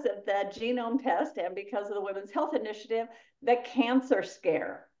because of the genome test and because of the Women's Health Initiative, the cancer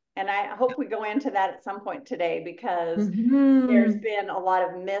scare. And I hope we go into that at some point today, because there's been a lot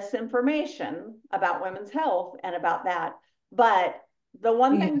of misinformation about women's health and about that. But the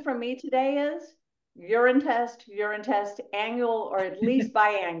one thing from me today is urine test, annual or at least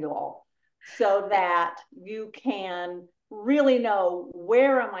biannual, so that you can really know,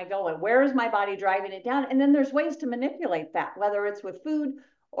 where am I going? Where is my body driving it down? And then there's ways to manipulate that, whether it's with food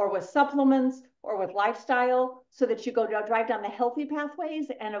or with supplements or with lifestyle, so that you go drive down the healthy pathways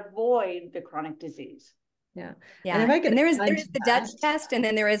and avoid the chronic disease. Yeah. And if I could, there's the Dutch test, and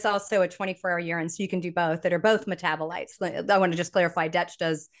then there is also a 24-hour urine. So you can do both, that are both metabolites. I want to just clarify, Dutch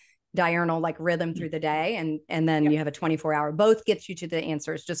does diurnal, like rhythm through the day. And then you have a 24-hour, both gets you to the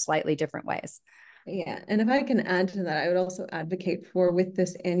answers, just slightly different ways. Yeah. And if I can add to that, I would also advocate for, with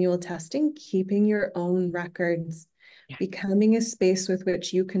this annual testing, keeping your own records, becoming a space with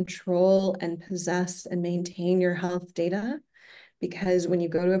which you control and possess and maintain your health data. Because when you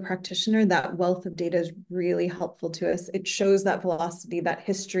go to a practitioner, that wealth of data is really helpful to us. It shows that velocity, that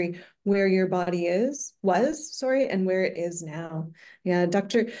history, where your body was, and where it is now. Yeah,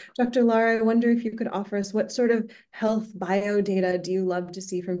 Dr. Lara, I wonder if you could offer us, what sort of health bio data do you love to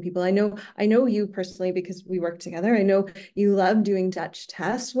see from people? I know you personally, because we work together. I know you love doing Dutch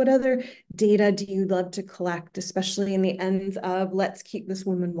tests. What other data do you love to collect, especially in the ends of let's keep this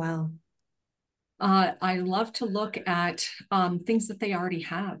woman well? I love to look at things that they already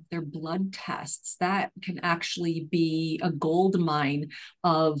have, their blood tests. That can actually be a gold mine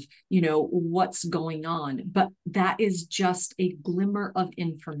of, what's going on. But that is just a glimmer of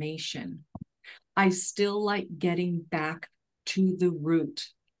information. I still like getting back to the root,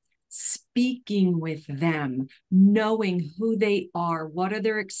 speaking with them, knowing who they are, what are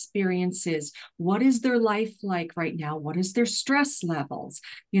their experiences, what is their life like right now, what is their stress levels,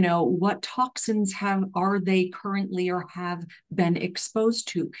 what toxins are they currently or have been exposed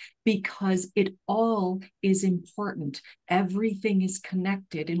to, because it all is important. Everything is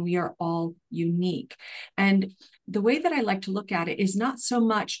connected and we are all unique. And the way that I like to look at it is not so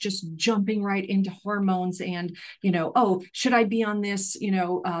much just jumping right into hormones and, oh, should I be on this,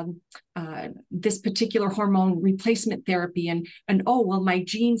 this particular hormone replacement therapy, and oh, well, my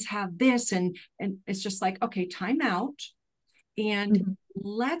genes have this, and it's just like, okay, time out. And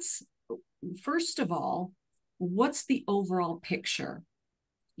let's, first of all, what's the overall picture?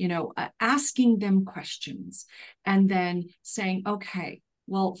 Asking them questions, and then saying, okay,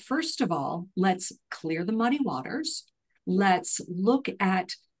 well, first of all, let's clear the muddy waters. Let's look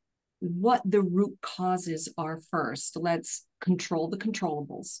at what the root causes are first. Let's control the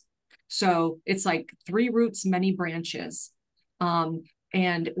controllables. So it's like 3 roots, many branches.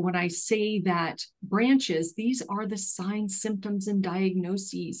 And when I say that branches, these are the signs, symptoms, and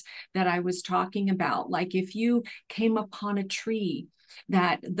diagnoses that I was talking about. Like if you came upon a tree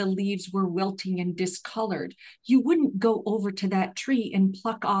that the leaves were wilting and discolored, you wouldn't go over to that tree and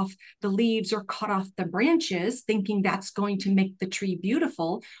pluck off the leaves or cut off the branches thinking that's going to make the tree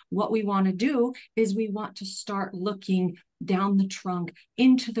beautiful. What we want to do is we want to start looking down the trunk,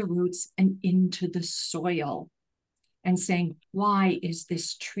 into the roots, and into the soil, and saying, why is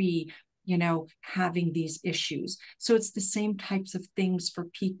this tree, having these issues? So it's the same types of things for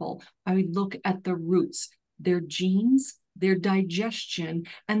people. I would look at the roots, their genes, their digestion,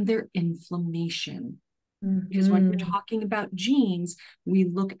 and their inflammation. Because when you're talking about genes,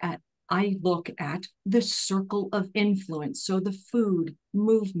 I look at the circle of influence. So the food,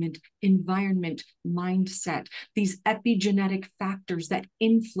 movement, environment, mindset, these epigenetic factors that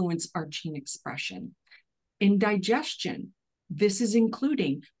influence our gene expression. In digestion, this is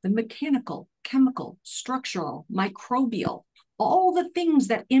including the mechanical, chemical, structural, microbial, all the things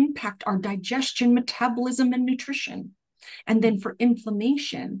that impact our digestion, metabolism, and nutrition. And then for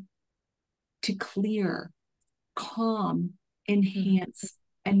inflammation, to clear, calm, enhance,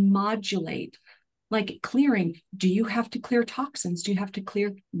 and modulate. Like clearing, do you have to clear toxins? Do you have to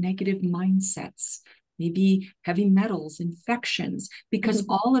clear negative mindsets? Maybe heavy metals, infections, because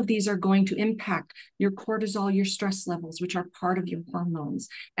all of these are going to impact your cortisol, your stress levels, which are part of your hormones,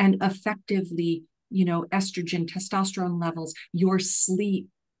 and effectively, estrogen, testosterone levels, your sleep,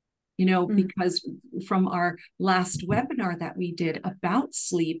 because from our last webinar that we did about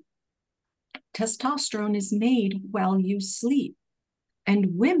sleep, testosterone is made while you sleep.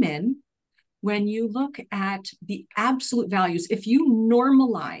 And women, when you look at the absolute values, if you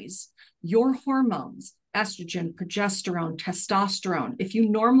normalize your hormones, estrogen, progesterone, testosterone, if you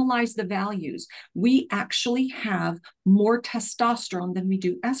normalize the values, we actually have more testosterone than we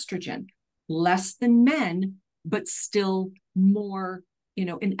do estrogen, less than men, but still more,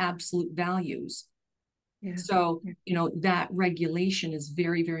 in absolute values. Yeah. So, that regulation is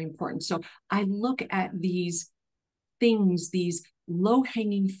very, very important. So I look at these things, these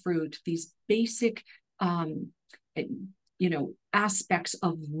low-hanging fruit, these basic, aspects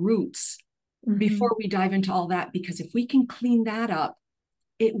of roots before we dive into all that, because if we can clean that up,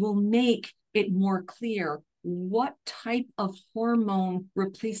 it will make it more clear what type of hormone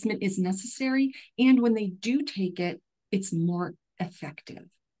replacement is necessary. And when they do take it, it's more effective.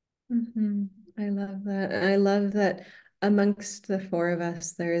 I love that. I love that amongst the 4 of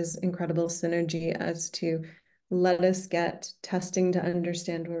us, there is incredible synergy as to let us get testing to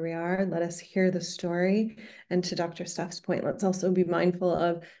understand where we are. Let us hear the story. And to Dr. Steph's point, let's also be mindful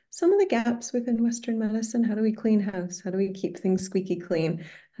of some of the gaps within Western medicine. How do we clean house? How do we keep things squeaky clean?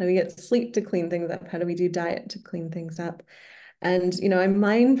 How do we get sleep to clean things up? How do we do diet to clean things up? And, I'm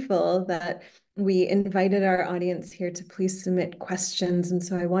mindful that we invited our audience here to please submit questions. And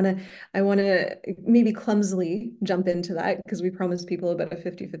so I want to maybe clumsily jump into that, because we promised people about a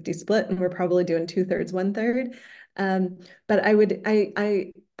 50-50 split, and we're probably doing 2/3, 1/3. But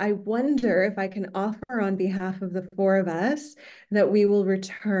I wonder if I can offer on behalf of the 4 of us that we will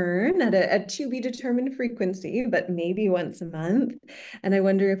return at a to be determined frequency, but maybe once a month. And I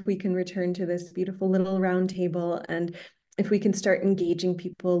wonder if we can return to this beautiful little round table, and if we can start engaging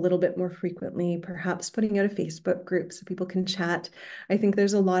people a little bit more frequently, perhaps putting out a Facebook group so people can chat. I think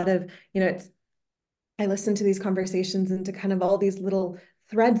there's a lot of, I listen to these conversations into kind of all these little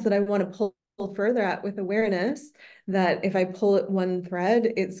threads that I want to pull further at, with awareness that if I pull at one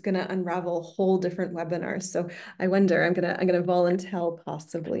thread, it's going to unravel whole different webinars. So I wonder, I'm gonna volunteer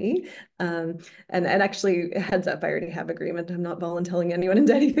possibly, and actually, heads up, I already have agreement. I'm not volunteering anyone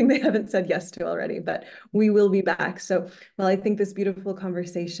into anything they haven't said yes to already, but we will be back. So while I think this beautiful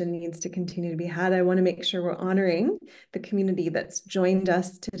conversation needs to continue to be had, I want to make sure we're honoring the community that's joined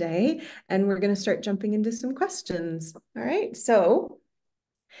us today, and we're going to start jumping into some questions. All right, so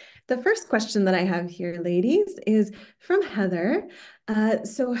the first question that I have here, ladies, is from Heather.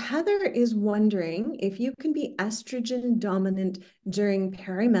 So Heather is wondering if you can be estrogen dominant during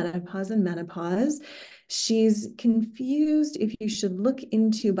perimenopause and menopause. She's confused if you should look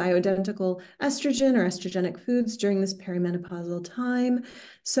into bioidentical estrogen or estrogenic foods during this perimenopausal time.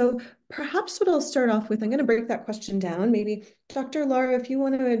 So perhaps what I'll start off with, I'm going to break that question down. Maybe Dr. Laura, if you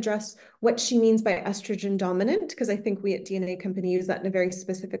want to address what she means by estrogen dominant, because I think we at DNA Company use that in a very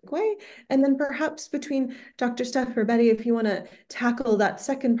specific way. And then perhaps between Dr. Steph or Betty, if you want to tackle that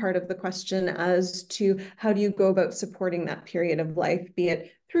second part of the question as to how do you go about supporting that period of life, be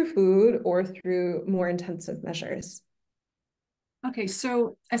it through food or through more intensive measures. Okay,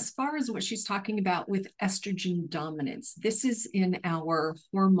 so as far as what she's talking about with estrogen dominance, this is in our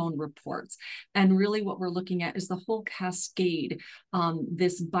hormone reports. And really what we're looking at is the whole cascade,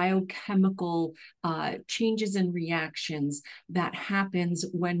 this biochemical changes and reactions that happens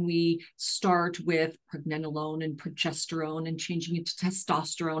when we start with pregnenolone and progesterone and changing it to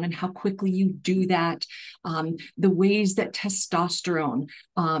testosterone, and how quickly you do that, the ways that testosterone,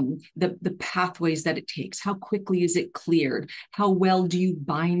 the pathways that it takes, how quickly is it cleared, how well do you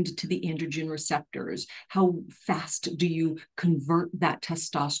bind to the androgen receptors? How fast do you convert that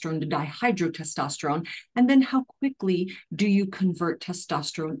testosterone to dihydrotestosterone? And then how quickly do you convert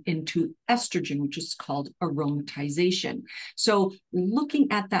testosterone into estrogen, which is called aromatization? So looking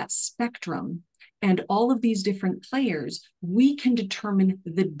at that spectrum and all of these different players, we can determine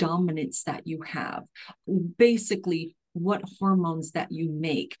the dominance that you have, basically what hormones that you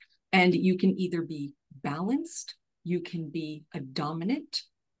make. And you can either be balanced, you can be a dominant,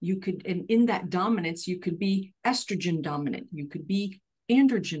 you could, and in that dominance, you could be estrogen dominant, you could be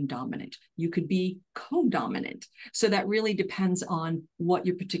androgen dominant, you could be co-dominant. So that really depends on what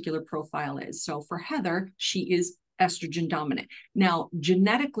your particular profile is. So for Heather, she is estrogen dominant. Now,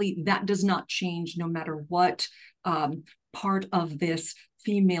 genetically, that does not change no matter what part of this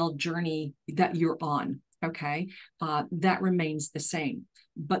female journey that you're on, okay? That remains the same.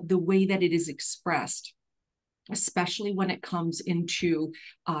 But the way that it is expressed, especially when it comes into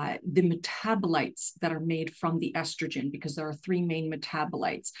the metabolites that are made from the estrogen, because there are three main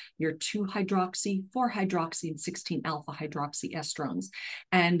metabolites, your 2-hydroxy, 4-hydroxy, and 16-alpha hydroxyestrones.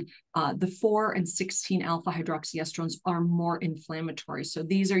 And the 4 and 16-alpha hydroxyestrones are more inflammatory. So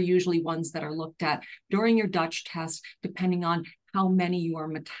these are usually ones that are looked at during your Dutch test, depending on how many you are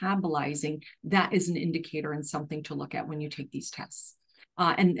metabolizing. That is an indicator and something to look at when you take these tests.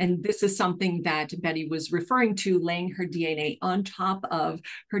 And this is something that Betty was referring to, laying her DNA on top of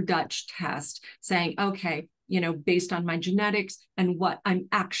her Dutch test, saying, okay, you know, based on my genetics and what I'm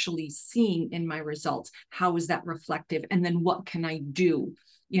actually seeing in my results, how is that reflective? And then what can I do,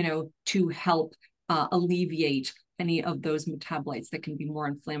 you know, to help alleviate any of those metabolites that can be more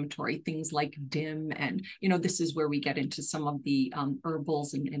inflammatory, things like DIM. And, you know, this is where we get into some of the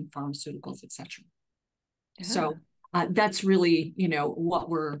herbals and pharmaceuticals, et cetera. Yeah. So that's really, you know, what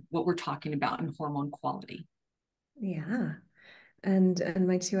we're talking about in hormone quality. Yeah. And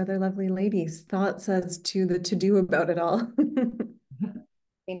my two other lovely ladies, thoughts as to the to-do about it all.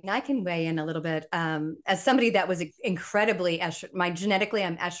 And I can weigh in a little bit. As somebody that was incredibly genetically,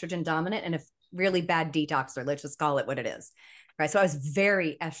 I'm estrogen dominant and a really bad detoxer. Let's just call it what it is, right? So I was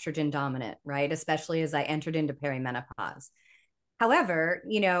very estrogen dominant, right? Especially as I entered into perimenopause. However,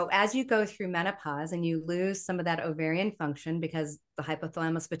 you know, as you go through menopause and you lose some of that ovarian function because the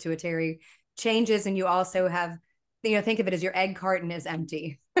hypothalamus pituitary changes, and you also have, you know, think of it as your egg carton is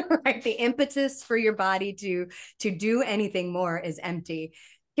empty, right? The impetus for your body to do anything more is empty.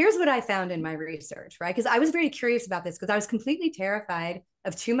 Here's what I found in my research, right? Because I was very curious about this because I was completely terrified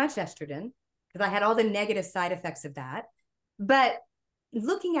of too much estrogen because I had all the negative side effects of that. But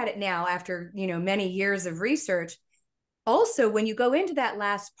looking at it now after, you know, many years of research, also, when you go into that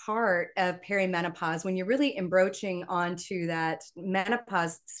last part of perimenopause, when you're really embroaching onto that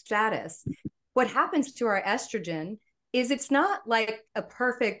menopause status, what happens to our estrogen is it's not like a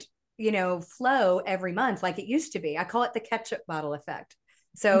perfect, you know, flow every month like it used to be. I call it the ketchup bottle effect.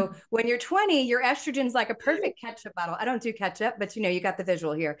 So when you're 20, your estrogen's like a perfect ketchup bottle. I don't do ketchup, but you know, you got the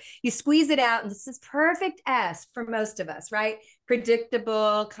visual here. You squeeze it out and this is perfect S for most of us, right?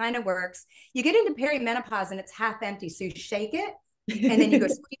 Predictable, kind of works. You get into perimenopause and it's half empty. So you shake it and then you go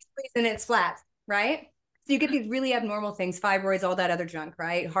squeeze and it's flat, right? So you get these really abnormal things, fibroids, all that other junk,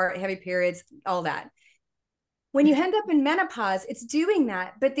 right? Heart, heavy periods, all that. When you end up in menopause, it's doing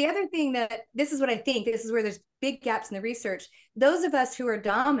that. But the other thing that, this is what I think, this is where there's big gaps in the research. Those of us who are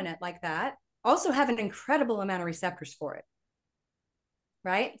dominant like that also have an incredible amount of receptors for it,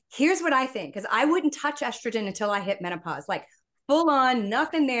 right? Here's what I think, because I wouldn't touch estrogen until I hit menopause, like full on,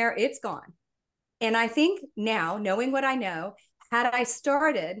 nothing there, it's gone. And I think now, knowing what I know, had I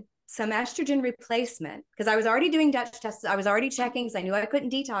started some estrogen replacement, because I was already doing Dutch tests, I was already checking because I knew I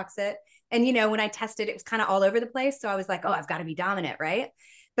couldn't detox it. And, you know, when I tested, it was kind of all over the place. So I was like, oh, I've got to be dominant, right?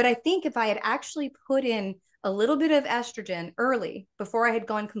 But I think if I had actually put in a little bit of estrogen early, before I had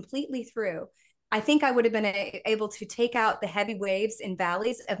gone completely through, I think I would have been able to take out the heavy waves and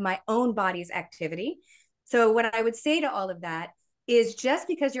valleys of my own body's activity. So what I would say to all of that is just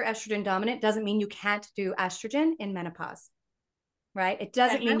because you're estrogen dominant doesn't mean you can't do estrogen in menopause, right? It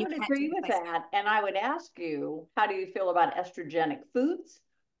doesn't mean you can't. I would agree with that. And I would ask you, how do you feel about estrogenic foods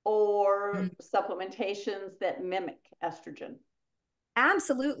or supplementations that mimic estrogen?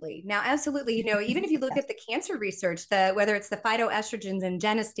 Absolutely. Now, absolutely. You know, even if you look at the cancer research, whether it's the phytoestrogens in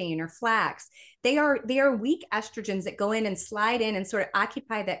genistein or flax, they are weak estrogens that go in and slide in and sort of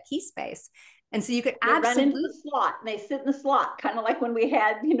occupy that key space. And so you could they absolutely run into the slot and they sit in the slot, kind of like when we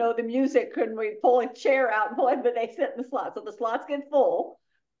had, you know, the music, when we pull a chair out and pull it, but they sit in the slot. So the slots get full.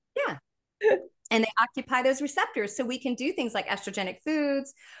 Yeah. And they occupy those receptors. So we can do things like estrogenic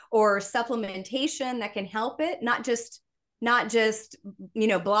foods or supplementation that can help it, not just, you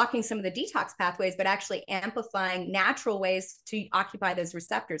know, blocking some of the detox pathways, but actually amplifying natural ways to occupy those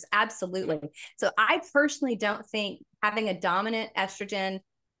receptors. Absolutely. So I personally don't think having a dominant estrogen,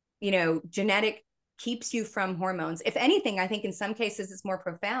 you know, genetic keeps you from hormones. If anything, I think in some cases it's more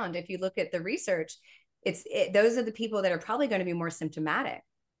profound. If you look at the research, those are the people that are probably going to be more symptomatic,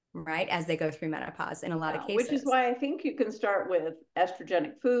 right, as they go through menopause in a lot of cases. Which is why I think you can start with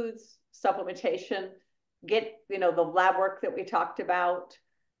estrogenic foods, supplementation, get, you know, the lab work that we talked about,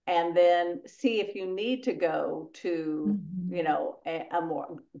 and then see if you need to go to, you know, a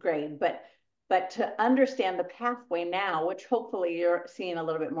more grade. But to understand the pathway now, which hopefully you're seeing a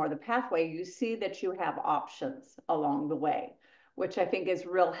little bit more of the pathway, you see that you have options along the way, which I think is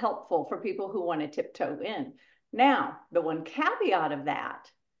real helpful for people who want to tiptoe in. Now, the one caveat of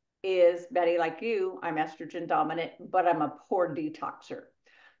that is, Betty, like you, I'm estrogen dominant, but I'm a poor detoxer.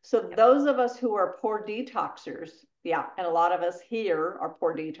 So those of us who are poor detoxers, yeah, and a lot of us here are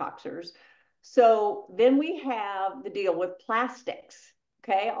poor detoxers. So then we have the deal with plastics,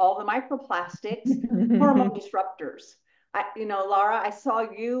 okay? All the microplastics, hormone disruptors. You know, Laura, I saw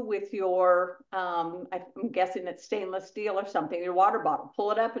you with your, I'm guessing it's stainless steel or something, your water bottle. Pull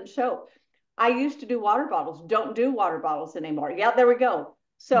it up and show. I used to do water bottles. Don't do water bottles anymore. Yeah, there we go.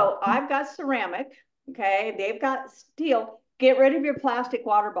 So I've got ceramic, okay? They've got steel. Get rid of your plastic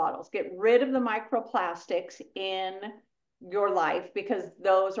water bottles. Get rid of the microplastics in your life, because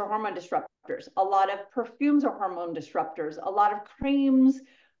those are hormone disruptors. A lot of perfumes are hormone disruptors. A lot of creams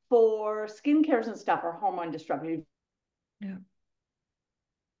for skincare and stuff are hormone disruptors. Yeah.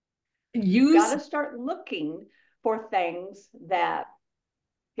 You've got to start looking for things that,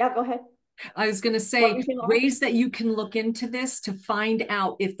 yeah, go ahead. I was going to say ways that you can look into this to find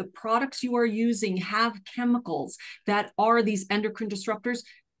out if the products you are using have chemicals that are these endocrine disruptors.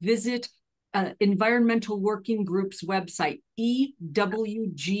 Visit Environmental Working Group's website, ewg.org.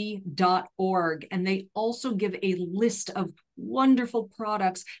 And they also give a list of wonderful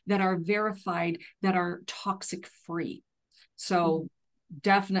products that are verified, that are toxic free. So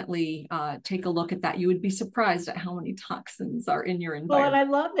definitely take a look at that. You would be surprised at how many toxins are in your environment. Well,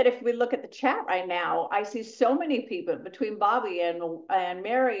 and I love that if we look at the chat right now, I see so many people between Bobby and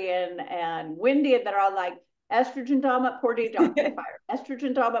Mary and Wendy that are like, estrogen dominant, poor detoxifier,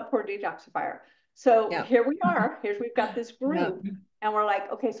 estrogen dominant, poor detoxifier. So here we are, we've got this group and we're like,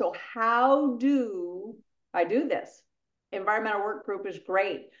 okay, so how do I do this? Environmental work group is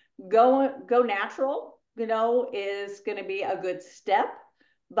great. Go natural, you know, is going to be a good step,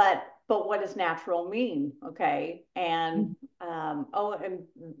 but what does natural mean? Okay. And, and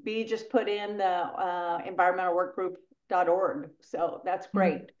B just put in the environmentalworkgroup.org. So that's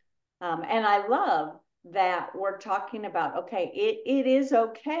great. And I love that we're talking about, okay, it is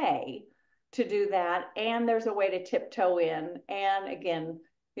okay to do that. And there's a way to tiptoe in. And again,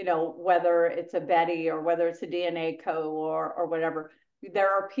 you know, whether it's a Betty or whether it's a DNA Co or whatever, there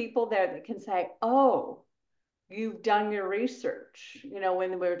are people there that can say, oh, you've done your research. You know,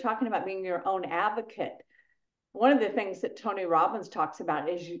 when we were talking about being your own advocate, one of the things that Tony Robbins talks about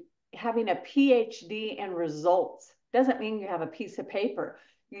is having a PhD in results. Doesn't mean you have a piece of paper.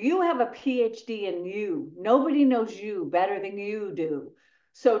 You have a PhD in you. Nobody knows you better than you do.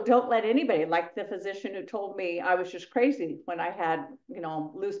 So don't let anybody, like the physician who told me I was just crazy when I had, you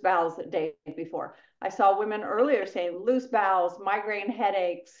know, loose bowels the day before. I saw women earlier saying loose bowels, migraine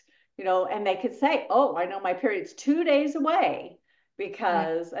headaches, you know, and they could say, oh, I know my period's 2 days away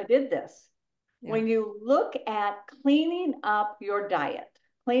because I did this. Yeah. When you look at cleaning up your diet,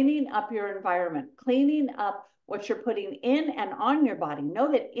 cleaning up your environment, cleaning up what you're putting in and on your body, know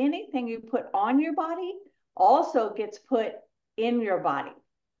that anything you put on your body also gets put in your body.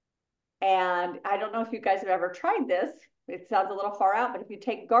 And I don't know if you guys have ever tried this. It sounds a little far out, but if you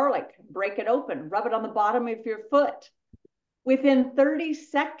take garlic, break it open, rub it on the bottom of your foot, within 30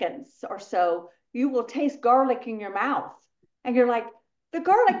 seconds or so, you will taste garlic in your mouth. And you're like, the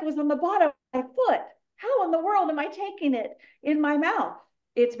garlic was on the bottom of my foot. How in the world am I taking it in my mouth?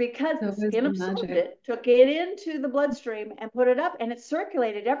 It's because the skin absorbed it, took it into the bloodstream and put it up, and it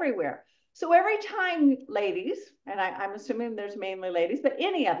circulated everywhere. So every time, ladies, and I'm assuming there's mainly ladies, but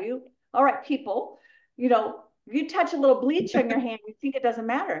any of you, all right, people, you know, If you touch a little bleach on your hand, you think it doesn't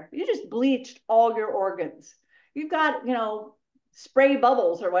matter. You just bleached all your organs. You've got, spray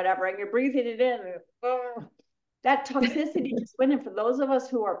bubbles or whatever, and you're breathing it in. That toxicity just went in. For those of us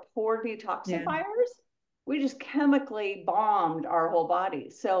who are poor detoxifiers, we just chemically bombed our whole body.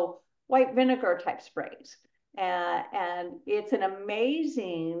 So white vinegar type sprays. And it's an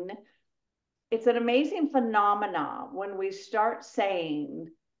amazing phenomenon when we start saying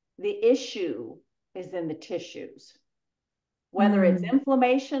the issue is in the tissues, whether it's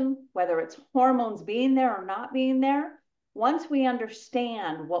inflammation, whether it's hormones being there or not being there. Once we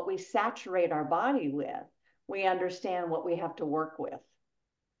understand what we saturate our body with, we understand what we have to work with.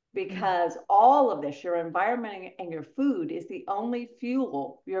 Because all of this, your environment and your food, is the only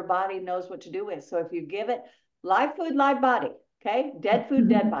fuel your body knows what to do with. So if you give it live food, live body, okay? Dead food,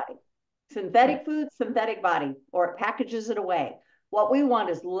 dead body. Synthetic food, synthetic body, or it packages it away. What we want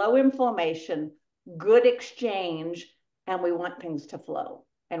is low inflammation, good exchange, and we want things to flow.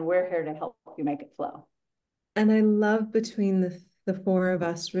 And we're here to help you make it flow. And I love between the four of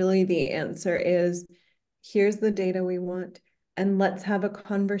us, really the answer is, here's the data we want, and let's have a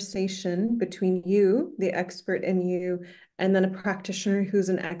conversation between you, the expert in you, and then a practitioner who's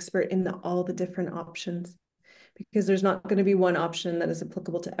an expert in all the different options. Because there's not going to be one option that is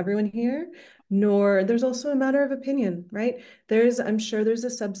applicable to everyone here, nor there's also a matter of opinion, right? I'm sure there's a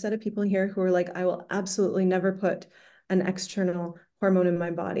subset of people here who are like, I will absolutely never put an external hormone in my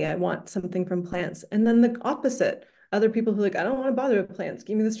body. I want something from plants. And then the opposite, other people who are like, I don't want to bother with plants.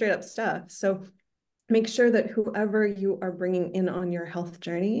 Give me the straight up stuff. So make sure that whoever you are bringing in on your health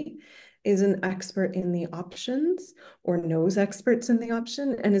journey is an expert in the options, or knows experts in the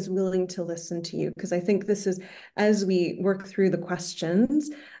option, and is willing to listen to you. Because I think this is, as we work through the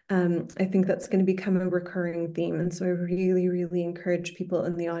questions, I think that's going to become a recurring theme. And so I really, really encourage people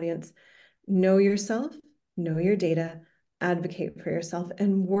in the audience, know yourself, know your data, advocate for yourself,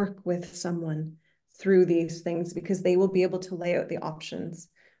 and work with someone through these things, because they will be able to lay out the options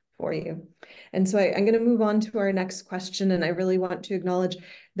for you. And so I'm going to move on to our next question. And I really want to acknowledge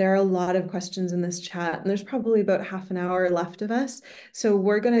there are a lot of questions in this chat, and there's probably about half an hour left of us. So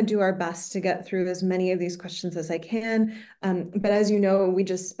we're going to do our best to get through as many of these questions as I can. But as you know, we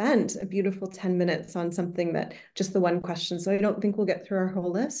just spent a beautiful 10 minutes on something that just the one question. So I don't think we'll get through our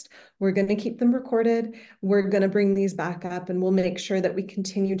whole list. We're going to keep them recorded. We're going to bring these back up, and we'll make sure that we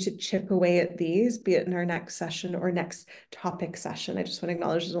continue to chip away at these, be it in our next session or next topic session. I just want to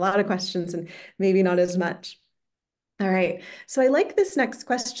acknowledge there's a lot of questions and maybe not as much. All right. So I like this next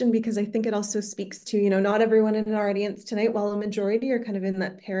question because I think it also speaks to, not everyone in our audience tonight, while a majority are kind of in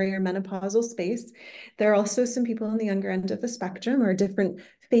that peri or menopausal space, there are also some people on the younger end of the spectrum, or different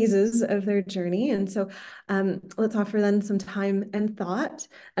phases of their journey. And so let's offer them some time and thought.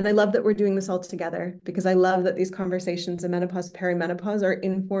 And I love that we're doing this all together, because I love that these conversations in menopause, perimenopause are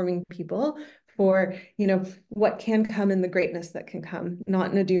informing people for, what can come and the greatness that can come,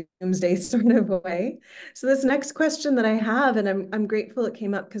 not in a doomsday sort of way. So this next question that I have, and I'm grateful it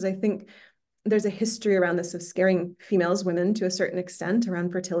came up, because I think there's a history around this of scaring females, women to a certain extent,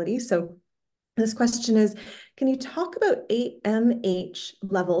 around fertility. So this question is, can you talk about AMH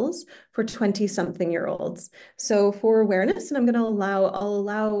levels for 20-something-year-olds? So for awareness, and I'll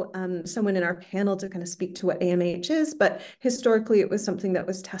allow someone in our panel to kind of speak to what AMH is, but historically it was something that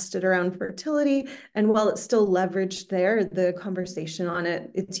was tested around fertility. And while it's still leveraged there, the conversation on it,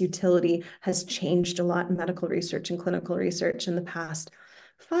 its utility, has changed a lot in medical research and clinical research in the past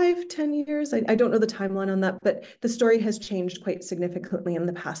 5-10 years. I don't know the timeline on that, but the story has changed quite significantly in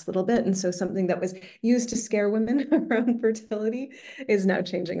the past little bit. And so something that was used to scare women around fertility is now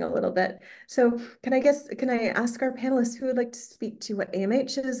changing a little bit. So can I ask our panelists who would like to speak to what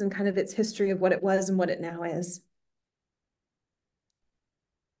AMH is and kind of its history of what it was and what it now is?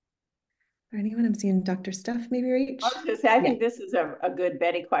 Or anyone? I'm seeing Dr. Steph maybe reach. I was going to say, I think this is a good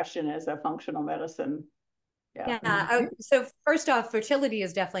Betty question as a functional medicine. Yeah. So first off, fertility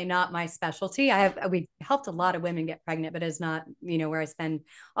is definitely not my specialty. We helped a lot of women get pregnant, but it's not, where I spend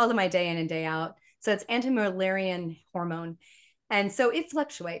all of my day in and day out. So it's anti-Mullerian hormone. And so it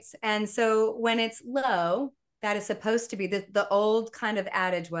fluctuates. And so when it's low, that is supposed to be the old kind of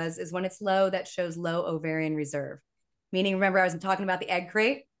adage is when it's low, that shows low ovarian reserve. Meaning, remember, I was talking about the egg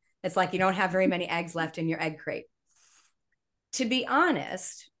crate. It's like you don't have very many eggs left in your egg crate. To be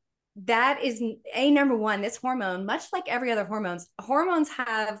honest, that is number one, this hormone, much like every other hormones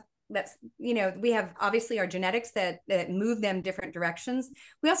have we have obviously our genetics that move them different directions.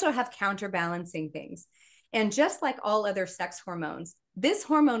 We also have counterbalancing things. And just like all other sex hormones, this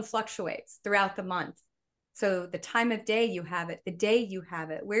hormone fluctuates throughout the month. So the time of day you have it, the day you have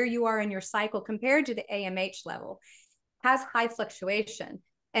it, where you are in your cycle compared to the AMH level has high fluctuation.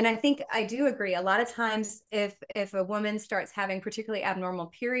 And I think I do agree. A lot of times if a woman starts having particularly abnormal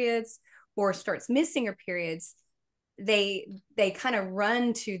periods or starts missing her periods, they kind of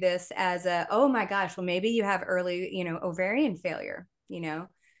run to this as a, oh my gosh, well, maybe you have early, ovarian failure,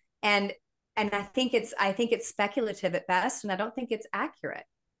 and I think it's speculative at best, and I don't think it's accurate.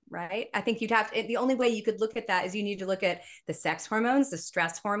 Right. I think the only way you could look at that is you need to look at the sex hormones, the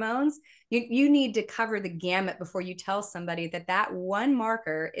stress hormones. You need to cover the gamut before you tell somebody that one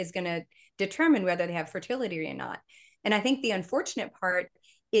marker is going to determine whether they have fertility or not. And I think the unfortunate part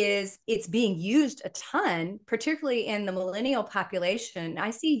is it's being used a ton, particularly in the millennial population. I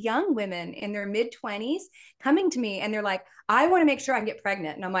see young women in their mid-20s coming to me and they're like, I want to make sure I can get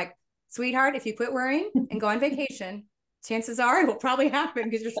pregnant. And I'm like, sweetheart, if you quit worrying and go on vacation, chances are it will probably happen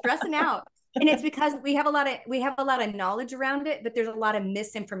because you're stressing out. And it's because we have a lot of knowledge around it, but there's a lot of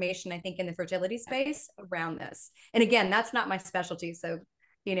misinformation, I think, in the fertility space around this. And again, that's not my specialty. So,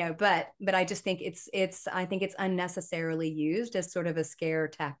 but I just think I think it's unnecessarily used as sort of a scare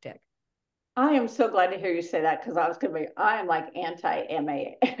tactic. I am so glad to hear you say that, because I am like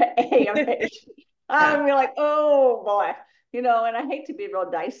anti-AMH. I'm like, oh boy, and I hate to be real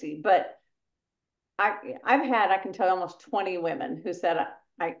dicey, but I can tell you almost 20 women who said,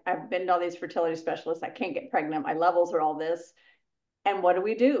 I've been to all these fertility specialists. I can't get pregnant. My levels are all this. And what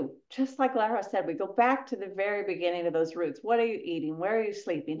do? Just like Lara said, we go back to the very beginning of those roots. What are you eating? Where are you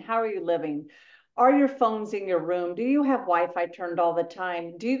sleeping? How are you living? Are your phones in your room? Do you have Wi-Fi turned all the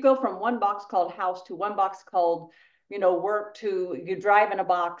time? Do you go from one box called house to one box called, work, to you drive in a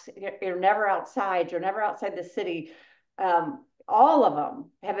box? You're never outside. You're never outside the city. All of them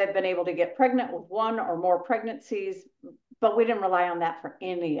have been able to get pregnant with one or more pregnancies, but we didn't rely on that for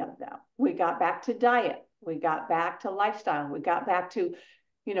any of them. We got back to diet. We got back to lifestyle. We got back to,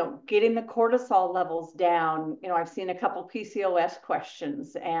 getting the cortisol levels down. I've seen a couple PCOS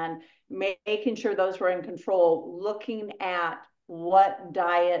questions and making sure those were in control, looking at what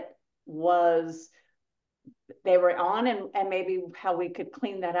diet they were on, and maybe how we could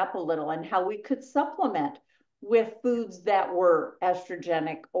clean that up a little, and how we could supplement with foods that were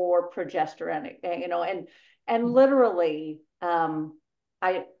estrogenic or progesteronic, and literally,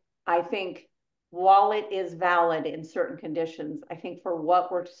 I think while it is valid in certain conditions, I think for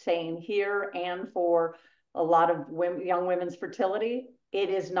what we're saying here and for a lot of young women's fertility, it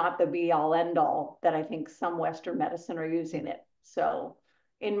is not the be all end all that I think some Western medicine are using it. So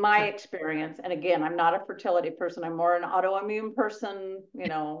in my experience, and again, I'm not a fertility person, I'm more an autoimmune person,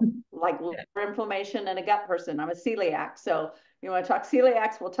 like liver inflammation, and a gut person. I'm a celiac. So you want to talk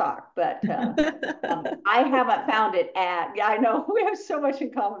celiacs, we'll talk. But I haven't found it yeah, I know we have so much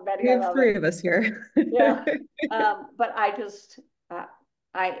in common, Betty. We have three of us here. Yeah. But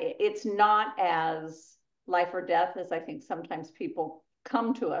it's not as life or death as I think sometimes people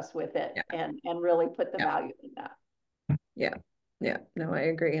come to us with it, and really put the value in that. Yeah. Yeah, no, I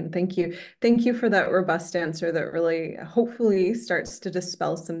agree. And thank you. Thank you for that robust answer that really hopefully starts to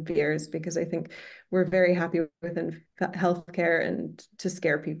dispel some fears, because I think we're very happy within healthcare and to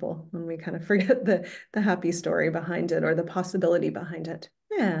scare people when we kind of forget the happy story behind it or the possibility behind it.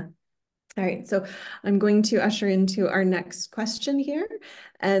 Yeah. All right, so I'm going to usher into our next question here.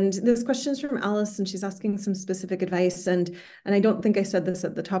 And this question is from Alice, and she's asking some specific advice. And I don't think I said this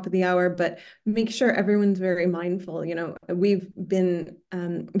at the top of the hour, but make sure everyone's very mindful. We've been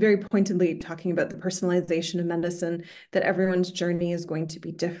very pointedly talking about the personalization of medicine, that everyone's journey is going to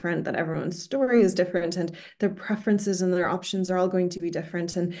be different, that everyone's story is different, and their preferences and their options are all going to be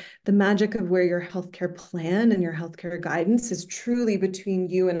different. And the magic of where your healthcare plan and your healthcare guidance is truly between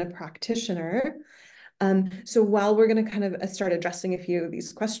you and a practitioner. So while we're going to kind of start addressing a few of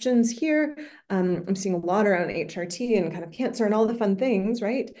these questions here, I'm seeing a lot around HRT and kind of cancer and all the fun things,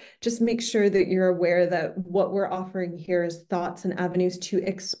 right? Just make sure that you're aware that what we're offering here is thoughts and avenues to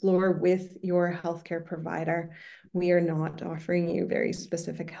explore with your healthcare provider. We are not offering you very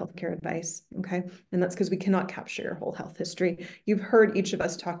specific healthcare advice, okay? And that's because we cannot capture your whole health history. You've heard each of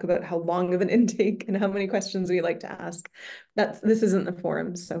us talk about how long of an intake and how many questions we like to ask. This isn't the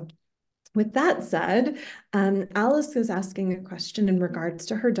forum, so. With that said, Alice is asking a question in regards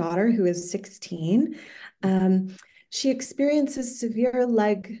to her daughter, who is 16. She experiences severe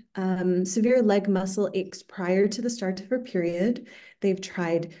leg muscle aches prior to the start of her period. They've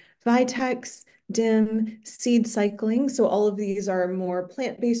tried Vitex, DIM, seed cycling. So all of these are more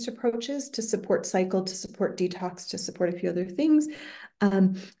plant-based approaches to support cycle, to support detox, to support a few other things.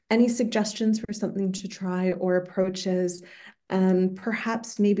 Any suggestions for something to try or approaches?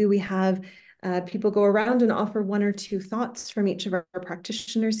 Perhaps maybe we have People go around and offer one or two thoughts from each of our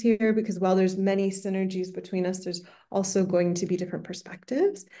practitioners here, because while there's many synergies between us, there's also going to be different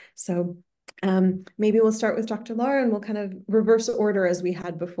perspectives. So maybe we'll start with Dr. Laura and we'll kind of reverse order as we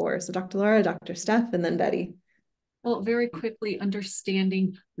had before. So Dr. Laura, Dr. Steph, and then Betty. Well, very quickly,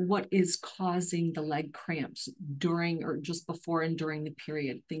 understanding what is causing the leg cramps during or just before and during the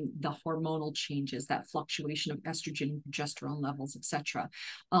period, the hormonal changes, that fluctuation of estrogen, progesterone levels, etc.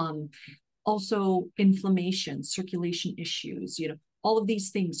 Also inflammation, circulation issues, all of these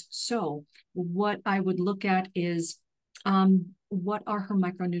things. So what I would look at is what are her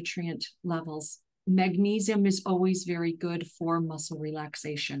micronutrient levels? Magnesium is always very good for muscle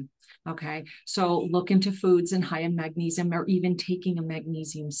relaxation. Okay, so look into foods and high in magnesium, or even taking a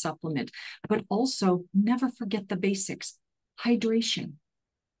magnesium supplement. But also never forget the basics. Hydration.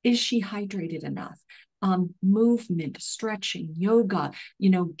 Is she hydrated enough? Movement, stretching, yoga,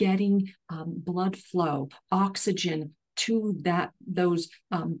 getting blood flow, oxygen to those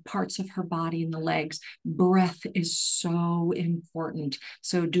parts of her body and the legs. Breath is so important.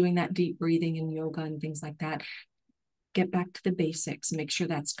 So doing that deep breathing and yoga and things like that. Get back to the basics, make sure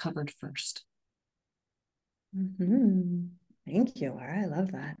that's covered first. Thank you, Laura. I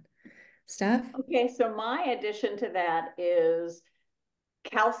love that. Steph? Okay, so my addition to that is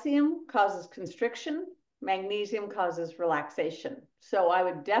calcium causes constriction, magnesium causes relaxation. So I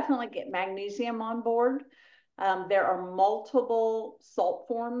would definitely get magnesium on board. There are multiple salt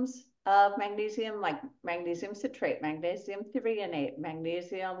forms of magnesium, like magnesium citrate, magnesium threonate,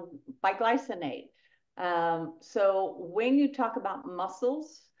 magnesium biglycinate. So when you talk about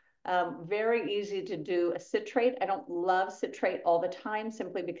muscles, very easy to do a citrate. I don't love citrate all the time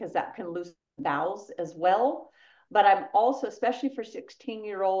simply because that can loosen bowels as well. But I'm also, especially for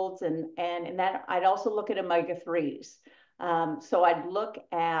 16-year-olds, and that I'd also look at omega-3s. So I'd look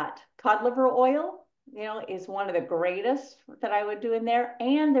at cod liver oil, is one of the greatest that I would do in there.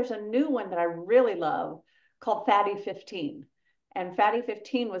 And there's a new one that I really love called Fatty 15. And Fatty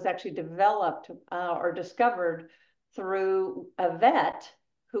 15 was actually developed or discovered through a vet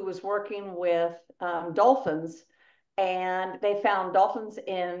who was working with dolphins. And they found dolphins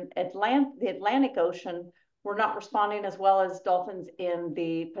in the Atlantic Ocean were not responding as well as dolphins in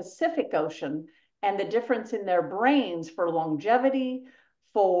the Pacific Ocean. And the difference in their brains for longevity,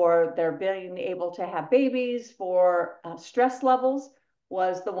 for their being able to have babies, for stress levels,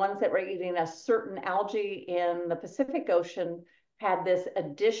 was the ones that were eating a certain algae in the Pacific Ocean had this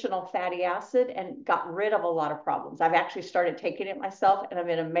additional fatty acid and got rid of a lot of problems. I've actually started taking it myself and I've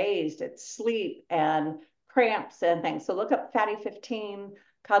been amazed at sleep and cramps and things. So look up Fatty 15,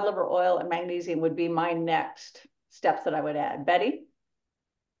 cod liver oil, and magnesium would be my next steps that I would add. Betty?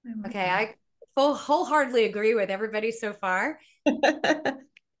 Okay, I wholeheartedly agree with everybody so far.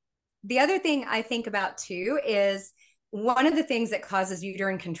 The other thing I think about too is one of the things that causes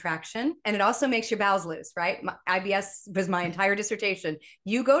uterine contraction, and it also makes your bowels loose, right? IBS was my entire dissertation.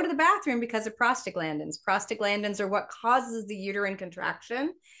 You go to the bathroom because of prostaglandins. Prostaglandins are what causes the uterine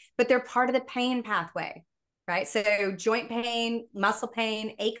contraction, but they're part of the pain pathway, right? So joint pain, muscle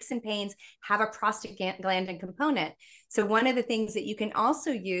pain, aches and pains have a prostaglandin component. So one of the things that you can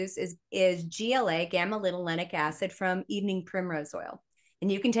also use is GLA, gamma-linolenic acid, from evening primrose oil. And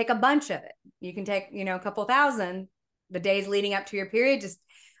you can take a bunch of it. You can take, a couple thousand the days leading up to your period.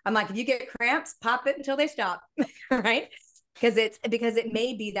 I'm like, if you get cramps, pop it until they stop, right? Because it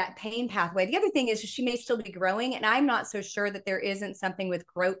may be that pain pathway. The other thing is she may still be growing, and I'm not so sure that there isn't something with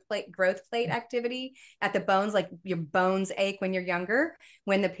growth plate activity at the bones, like your bones ache when you're younger,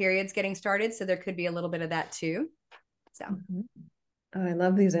 when the period's getting started. So there could be a little bit of that too. So, Oh, I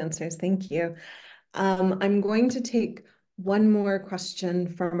love these answers. Thank you. I'm going to take one more question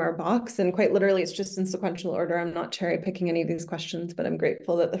from our box, and quite literally it's just in sequential order. I'm not cherry picking any of these questions, but I'm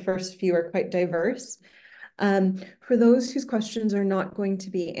grateful that the first few are quite diverse. For those whose questions are not going to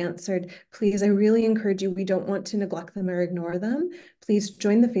be answered, please, I really encourage you, we don't want to neglect them or ignore them. Please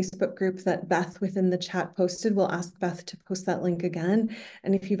join the Facebook group that Beth within the chat posted. We'll ask Beth to post that link again.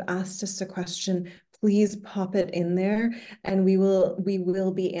 And if you've asked us a question, please pop it in there and we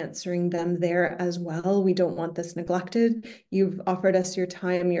will be answering them there as well. We don't want this neglected. You've offered us your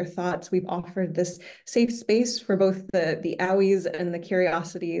time, your thoughts. We've offered this safe space for both the owies and the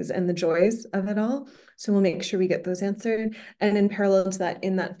curiosities and the joys of it all. So we'll make sure we get those answered. And in parallel to that,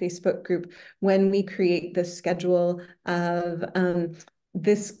 in that Facebook group, when we create the schedule of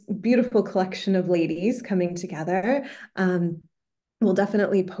this beautiful collection of ladies coming together, we'll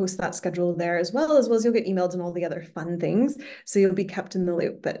definitely post that schedule there as well as you'll get emailed and all the other fun things. So you'll be kept in the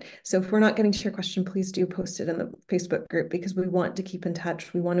loop. But so if we're not getting to your question, please do post it in the Facebook group, because we want to keep in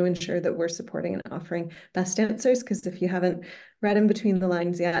touch. We want to ensure that we're supporting and offering best answers, because if you haven't read in between the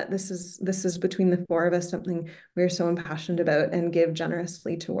lines yet, this is between the four of us something we're so impassioned about and give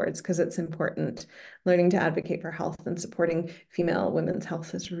generously towards, because it's important. Learning to advocate for health and supporting female women's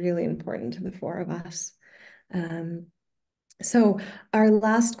health is really important to the four of us. So our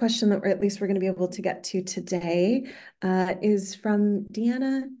last question that at least we're going to be able to get to today is from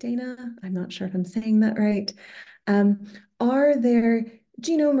Dana. I'm not sure if I'm saying that right. Are there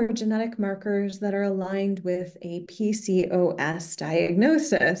genome or genetic markers that are aligned with a PCOS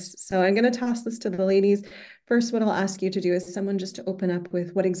diagnosis? So I'm going to toss this to the ladies. First, what I'll ask you to do is someone just to open up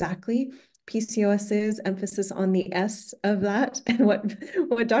with what exactly PCOS is, emphasis on the S of that, and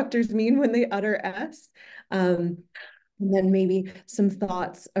what doctors mean when they utter S. And then maybe some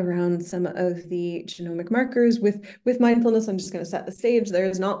thoughts around some of the genomic markers. With mindfulness, I'm just going to set the stage. There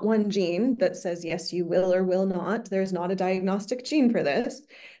is not one gene that says, yes, you will or will not. There's not a diagnostic gene for this.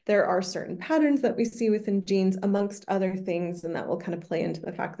 There are certain patterns that we see within genes, amongst other things, and that will kind of play into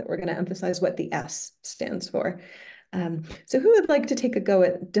the fact that we're going to emphasize what the S stands for. So who would like to take a go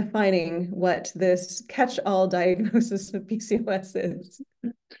at defining what this catch-all diagnosis of PCOS is?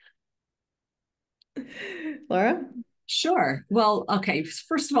 Laura? Sure. Well, okay.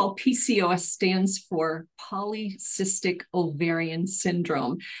 First of all, PCOS stands for polycystic ovarian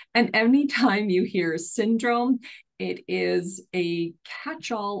syndrome. And anytime you hear syndrome, it is a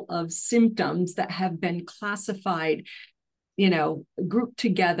catch-all of symptoms that have been classified, grouped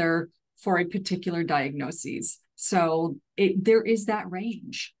together for a particular diagnosis. So there is that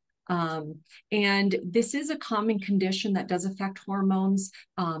range. And this is a common condition that does affect hormones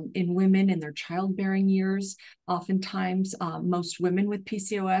in women in their childbearing years. Oftentimes, most women with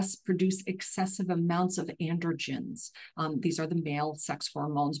PCOS produce excessive amounts of androgens. These are the male sex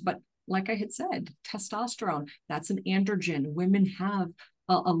hormones, but like I had said, testosterone, that's an androgen. Women have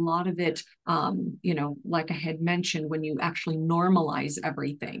a lot of it, like I had mentioned, when you actually normalize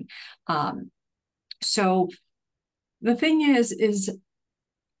everything. So the thing is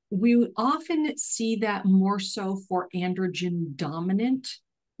we often see that more so for androgen dominant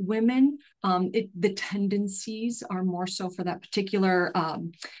women. The tendencies are more so for that particular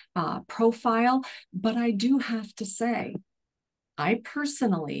profile. But I do have to say, I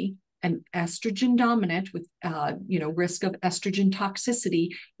personally am estrogen dominant with, risk of estrogen toxicity.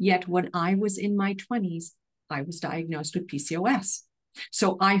 Yet when I was in my 20s, I was diagnosed with PCOS.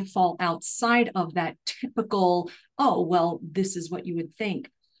 So I fall outside of that typical, oh, well, this is what you would think.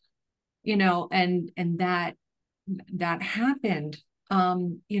 And that happened.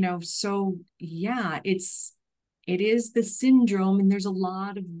 So yeah, it is the syndrome, and there's a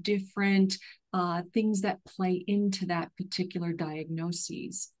lot of different things that play into that particular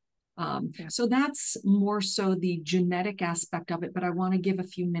diagnosis. So that's more so the genetic aspect of it, but I want to give a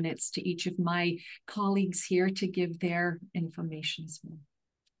few minutes to each of my colleagues here to give their information as well.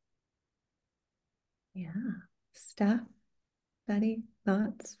 Yeah. Steph, Betty,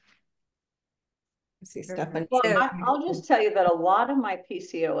 thoughts? See Stephanie. Well, I'll just tell you that a lot of my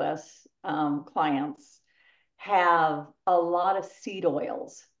PCOS clients have a lot of seed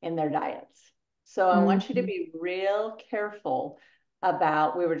oils in their diets. So I want you to be real careful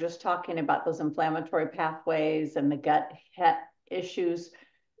about, we were just talking about those inflammatory pathways and the gut issues.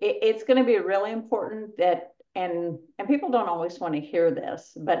 It's going to be really important that, and people don't always want to hear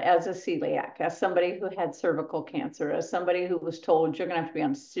this, but as a celiac, as somebody who had cervical cancer, as somebody who was told you're going to have to be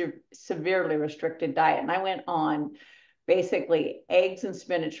on severely restricted diet, and I went on basically eggs and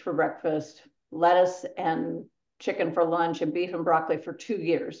spinach for breakfast, lettuce and chicken for lunch, and beef and broccoli for 2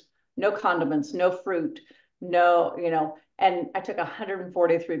 years. No condiments, no fruit, no, and I took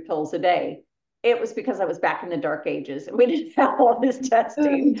 143 pills a day. It was because I was back in the dark ages and we didn't have all this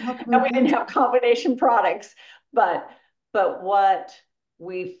testing and we didn't have combination products. But what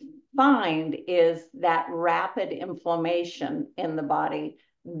we find is that rapid inflammation in the body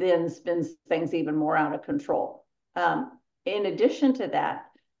then spins things even more out of control. In addition to that,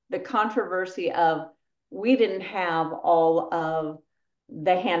 the controversy of we didn't have all of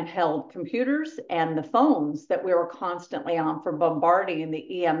the handheld computers and the phones that we were constantly on for bombarding, and the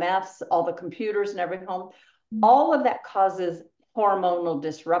EMFs, all the computers in every home. All of that causes hormonal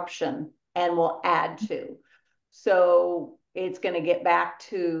disruption and will add to. So it's going to get back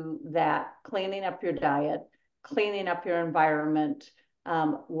to that cleaning up your diet, cleaning up your environment,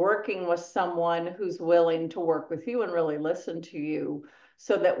 working with someone who's willing to work with you and really listen to you,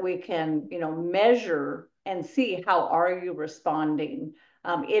 so that we can, measure and see how are you responding.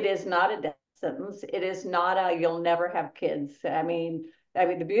 It is not a death sentence. It is not a you'll never have kids.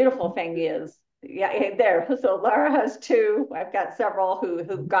 The beautiful thing is, yeah, there. So Laura has two. I've got several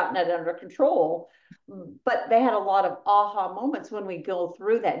who've gotten it under control, but they had a lot of aha moments when we go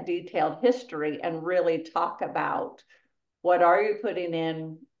through that detailed history and really talk about what are you putting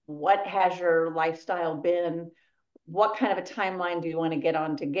in, what has your lifestyle been, what kind of a timeline do you want to get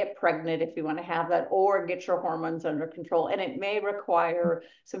on to get pregnant if you want to have that, or get your hormones under control. And it may require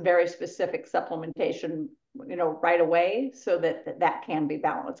some very specific supplementation, right away, so that can be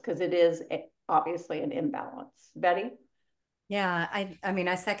balanced, because it is obviously an imbalance. Betty? Yeah,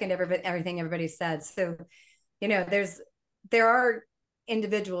 I second everything everybody said. So, there are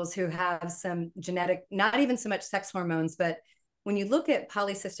individuals who have some genetic, not even so much sex hormones, but when you look at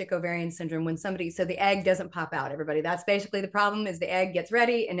polycystic ovarian syndrome, so the egg doesn't pop out, everybody, that's basically the problem, is the egg gets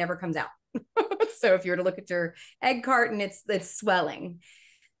ready and never comes out. So if you were to look at your egg carton, it's swelling.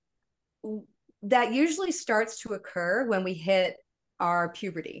 That usually starts to occur when we hit our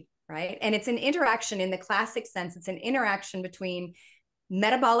puberty, right? And it's an interaction, in the classic sense, it's an interaction between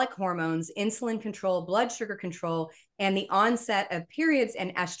metabolic hormones, insulin control, blood sugar control, and the onset of periods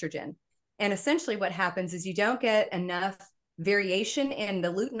and estrogen. And essentially what happens is you don't get enough variation in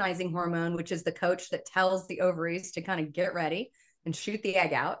the luteinizing hormone, which is the coach that tells the ovaries to kind of get ready and shoot the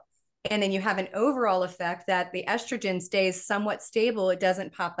egg out. And then you have an overall effect that the estrogen stays somewhat stable. It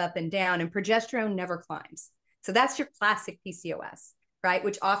doesn't pop up and down, and progesterone never climbs. So that's your classic PCOS, right?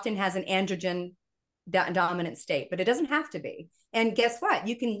 Which often has an androgen dominant state, but it doesn't have to be. And guess what?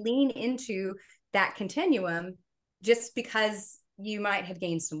 You can lean into that continuum just because you might have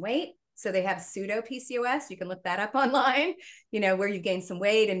gained some weight. So they have pseudo PCOS. You can look that up online, where you gain some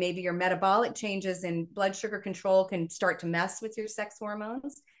weight and maybe your metabolic changes in blood sugar control can start to mess with your sex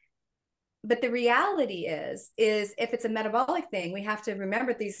hormones. But the reality is if it's a metabolic thing, we have to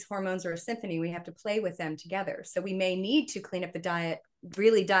remember these hormones are a symphony. We have to play with them together. So we may need to clean up the diet,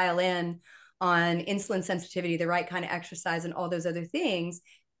 really dial in on insulin sensitivity, the right kind of exercise, and all those other things,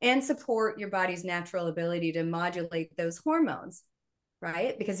 and support your body's natural ability to modulate those hormones,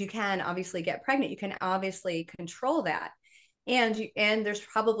 right? Because you can obviously get pregnant. You can obviously control that. And there's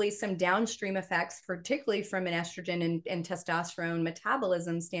probably some downstream effects, particularly from an estrogen and testosterone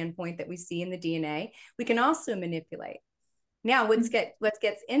metabolism standpoint that we see in the DNA. We can also manipulate. Now, what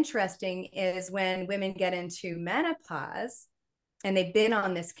gets interesting is when women get into menopause and they've been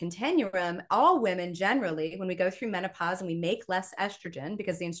on this continuum. All women generally, when we go through menopause and we make less estrogen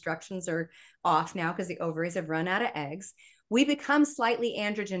because the instructions are off now because the ovaries have run out of eggs, we become slightly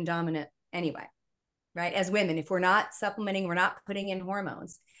androgen dominant anyway, right? As women, if we're not supplementing, we're not putting in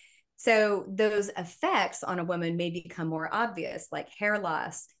hormones. So those effects on a woman may become more obvious, like hair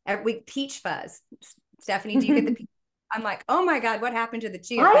loss, peach fuzz. Stephanie, do you get the peach? I'm like, oh my God, what happened to the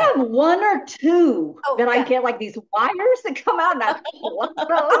chia? I have one or two that I get, like these wires that come out, and I pluck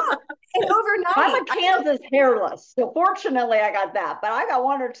those. And overnight, I'm a Kansas hairless, so fortunately I got that. But I got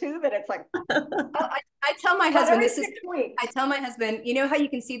one or two that it's like. I tell my husband I tell my husband, you know how you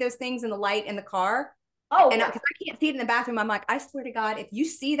can see those things in the light in the car? Oh, and because I can't see it in the bathroom, I'm like, I swear to God, if you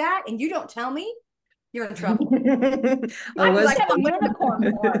see that and you don't tell me, you're in trouble. I was like a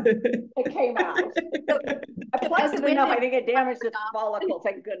unicorn one that came out. So I plugged it enough. I didn't get damaged to the follicle,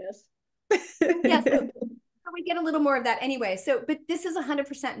 thank goodness. Yeah, so we get a little more of that anyway. So, but this is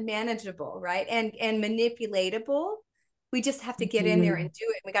 100% manageable, right? And manipulatable. We just have to get in there and do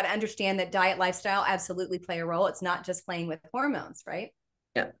it. We got to understand that diet, lifestyle absolutely play a role. It's not just playing with hormones, right?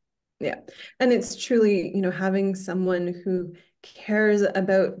 Yeah. Yeah. And it's truly, having someone who cares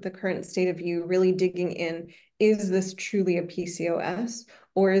about the current state of you, really digging in, is this truly a PCOS,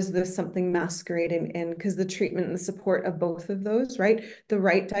 or is this something masquerading in? Because the treatment and the support of both of those, right? The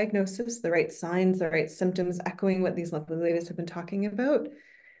right diagnosis, the right signs, the right symptoms, echoing what these lovely ladies have been talking about.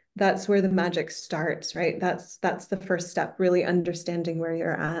 That's where the magic starts, right? That's the first step, really understanding where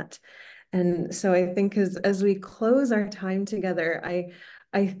you're at. And so I think as we close our time together,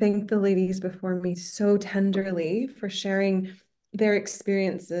 I thank the ladies before me so tenderly for sharing their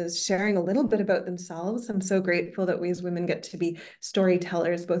experiences, sharing a little bit about themselves. I'm so grateful that we as women get to be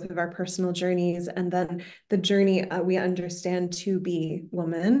storytellers, both of our personal journeys and then the journey we understand to be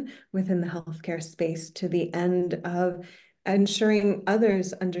women within the healthcare space, to the end of ensuring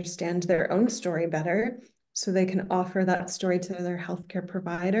others understand their own story better so they can offer that story to their healthcare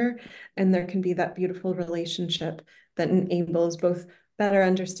provider, and there can be that beautiful relationship that enables both better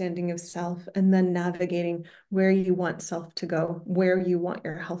understanding of self and then navigating where you want self to go, where you want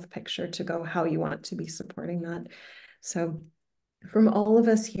your health picture to go, how you want to be supporting that. So from all of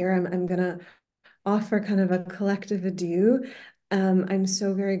us here, I'm going to offer kind of a collective adieu. I'm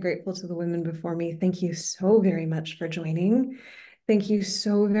so very grateful to the women before me. Thank you so very much for joining. Thank you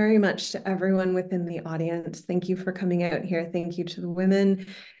so very much to everyone within the audience. Thank you for coming out here. Thank you to the women,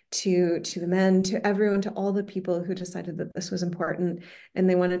 to the men, to everyone, to all the people who decided that this was important and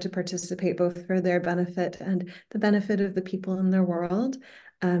they wanted to participate both for their benefit and the benefit of the people in their world.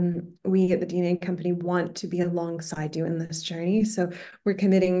 We at the DNA Company want to be alongside you in this journey. So we're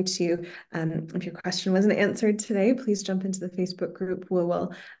committing to, if your question wasn't answered today, please jump into the Facebook group. We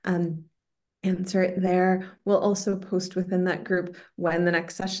will answer it there. We'll also post within that group when the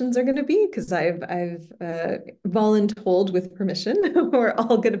next sessions are going to be, because I've voluntold with permission we're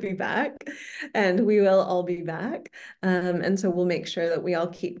all going to be back, and we will all be back. And so we'll make sure that we all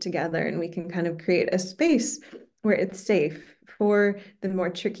keep together and we can kind of create a space where it's safe for the more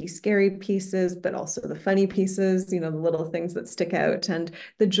tricky, scary pieces, but also the funny pieces, you know, the little things that stick out, and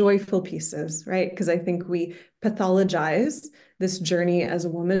the joyful pieces, right? Because I think we pathologize this journey as a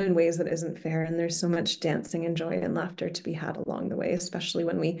woman in ways that isn't fair. And there's so much dancing and joy and laughter to be had along the way, especially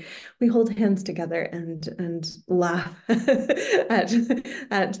when we hold hands together and laugh at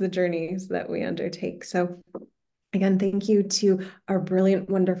the journeys that we undertake. So again, thank you to our brilliant,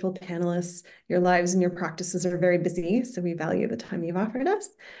 wonderful panelists. Your lives and your practices are very busy, so we value the time you've offered us.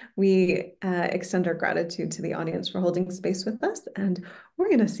 We extend our gratitude to the audience for holding space with us, and we're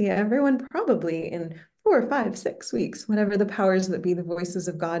going to see everyone probably in 4, 5, 6 weeks, whenever the powers that be, the voices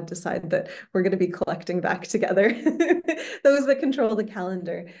of God, decide that we're going to be collecting back together, those that control the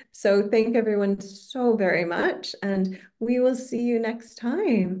calendar. So thank everyone so very much, and we will see you next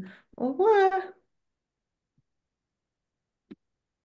time. Au revoir.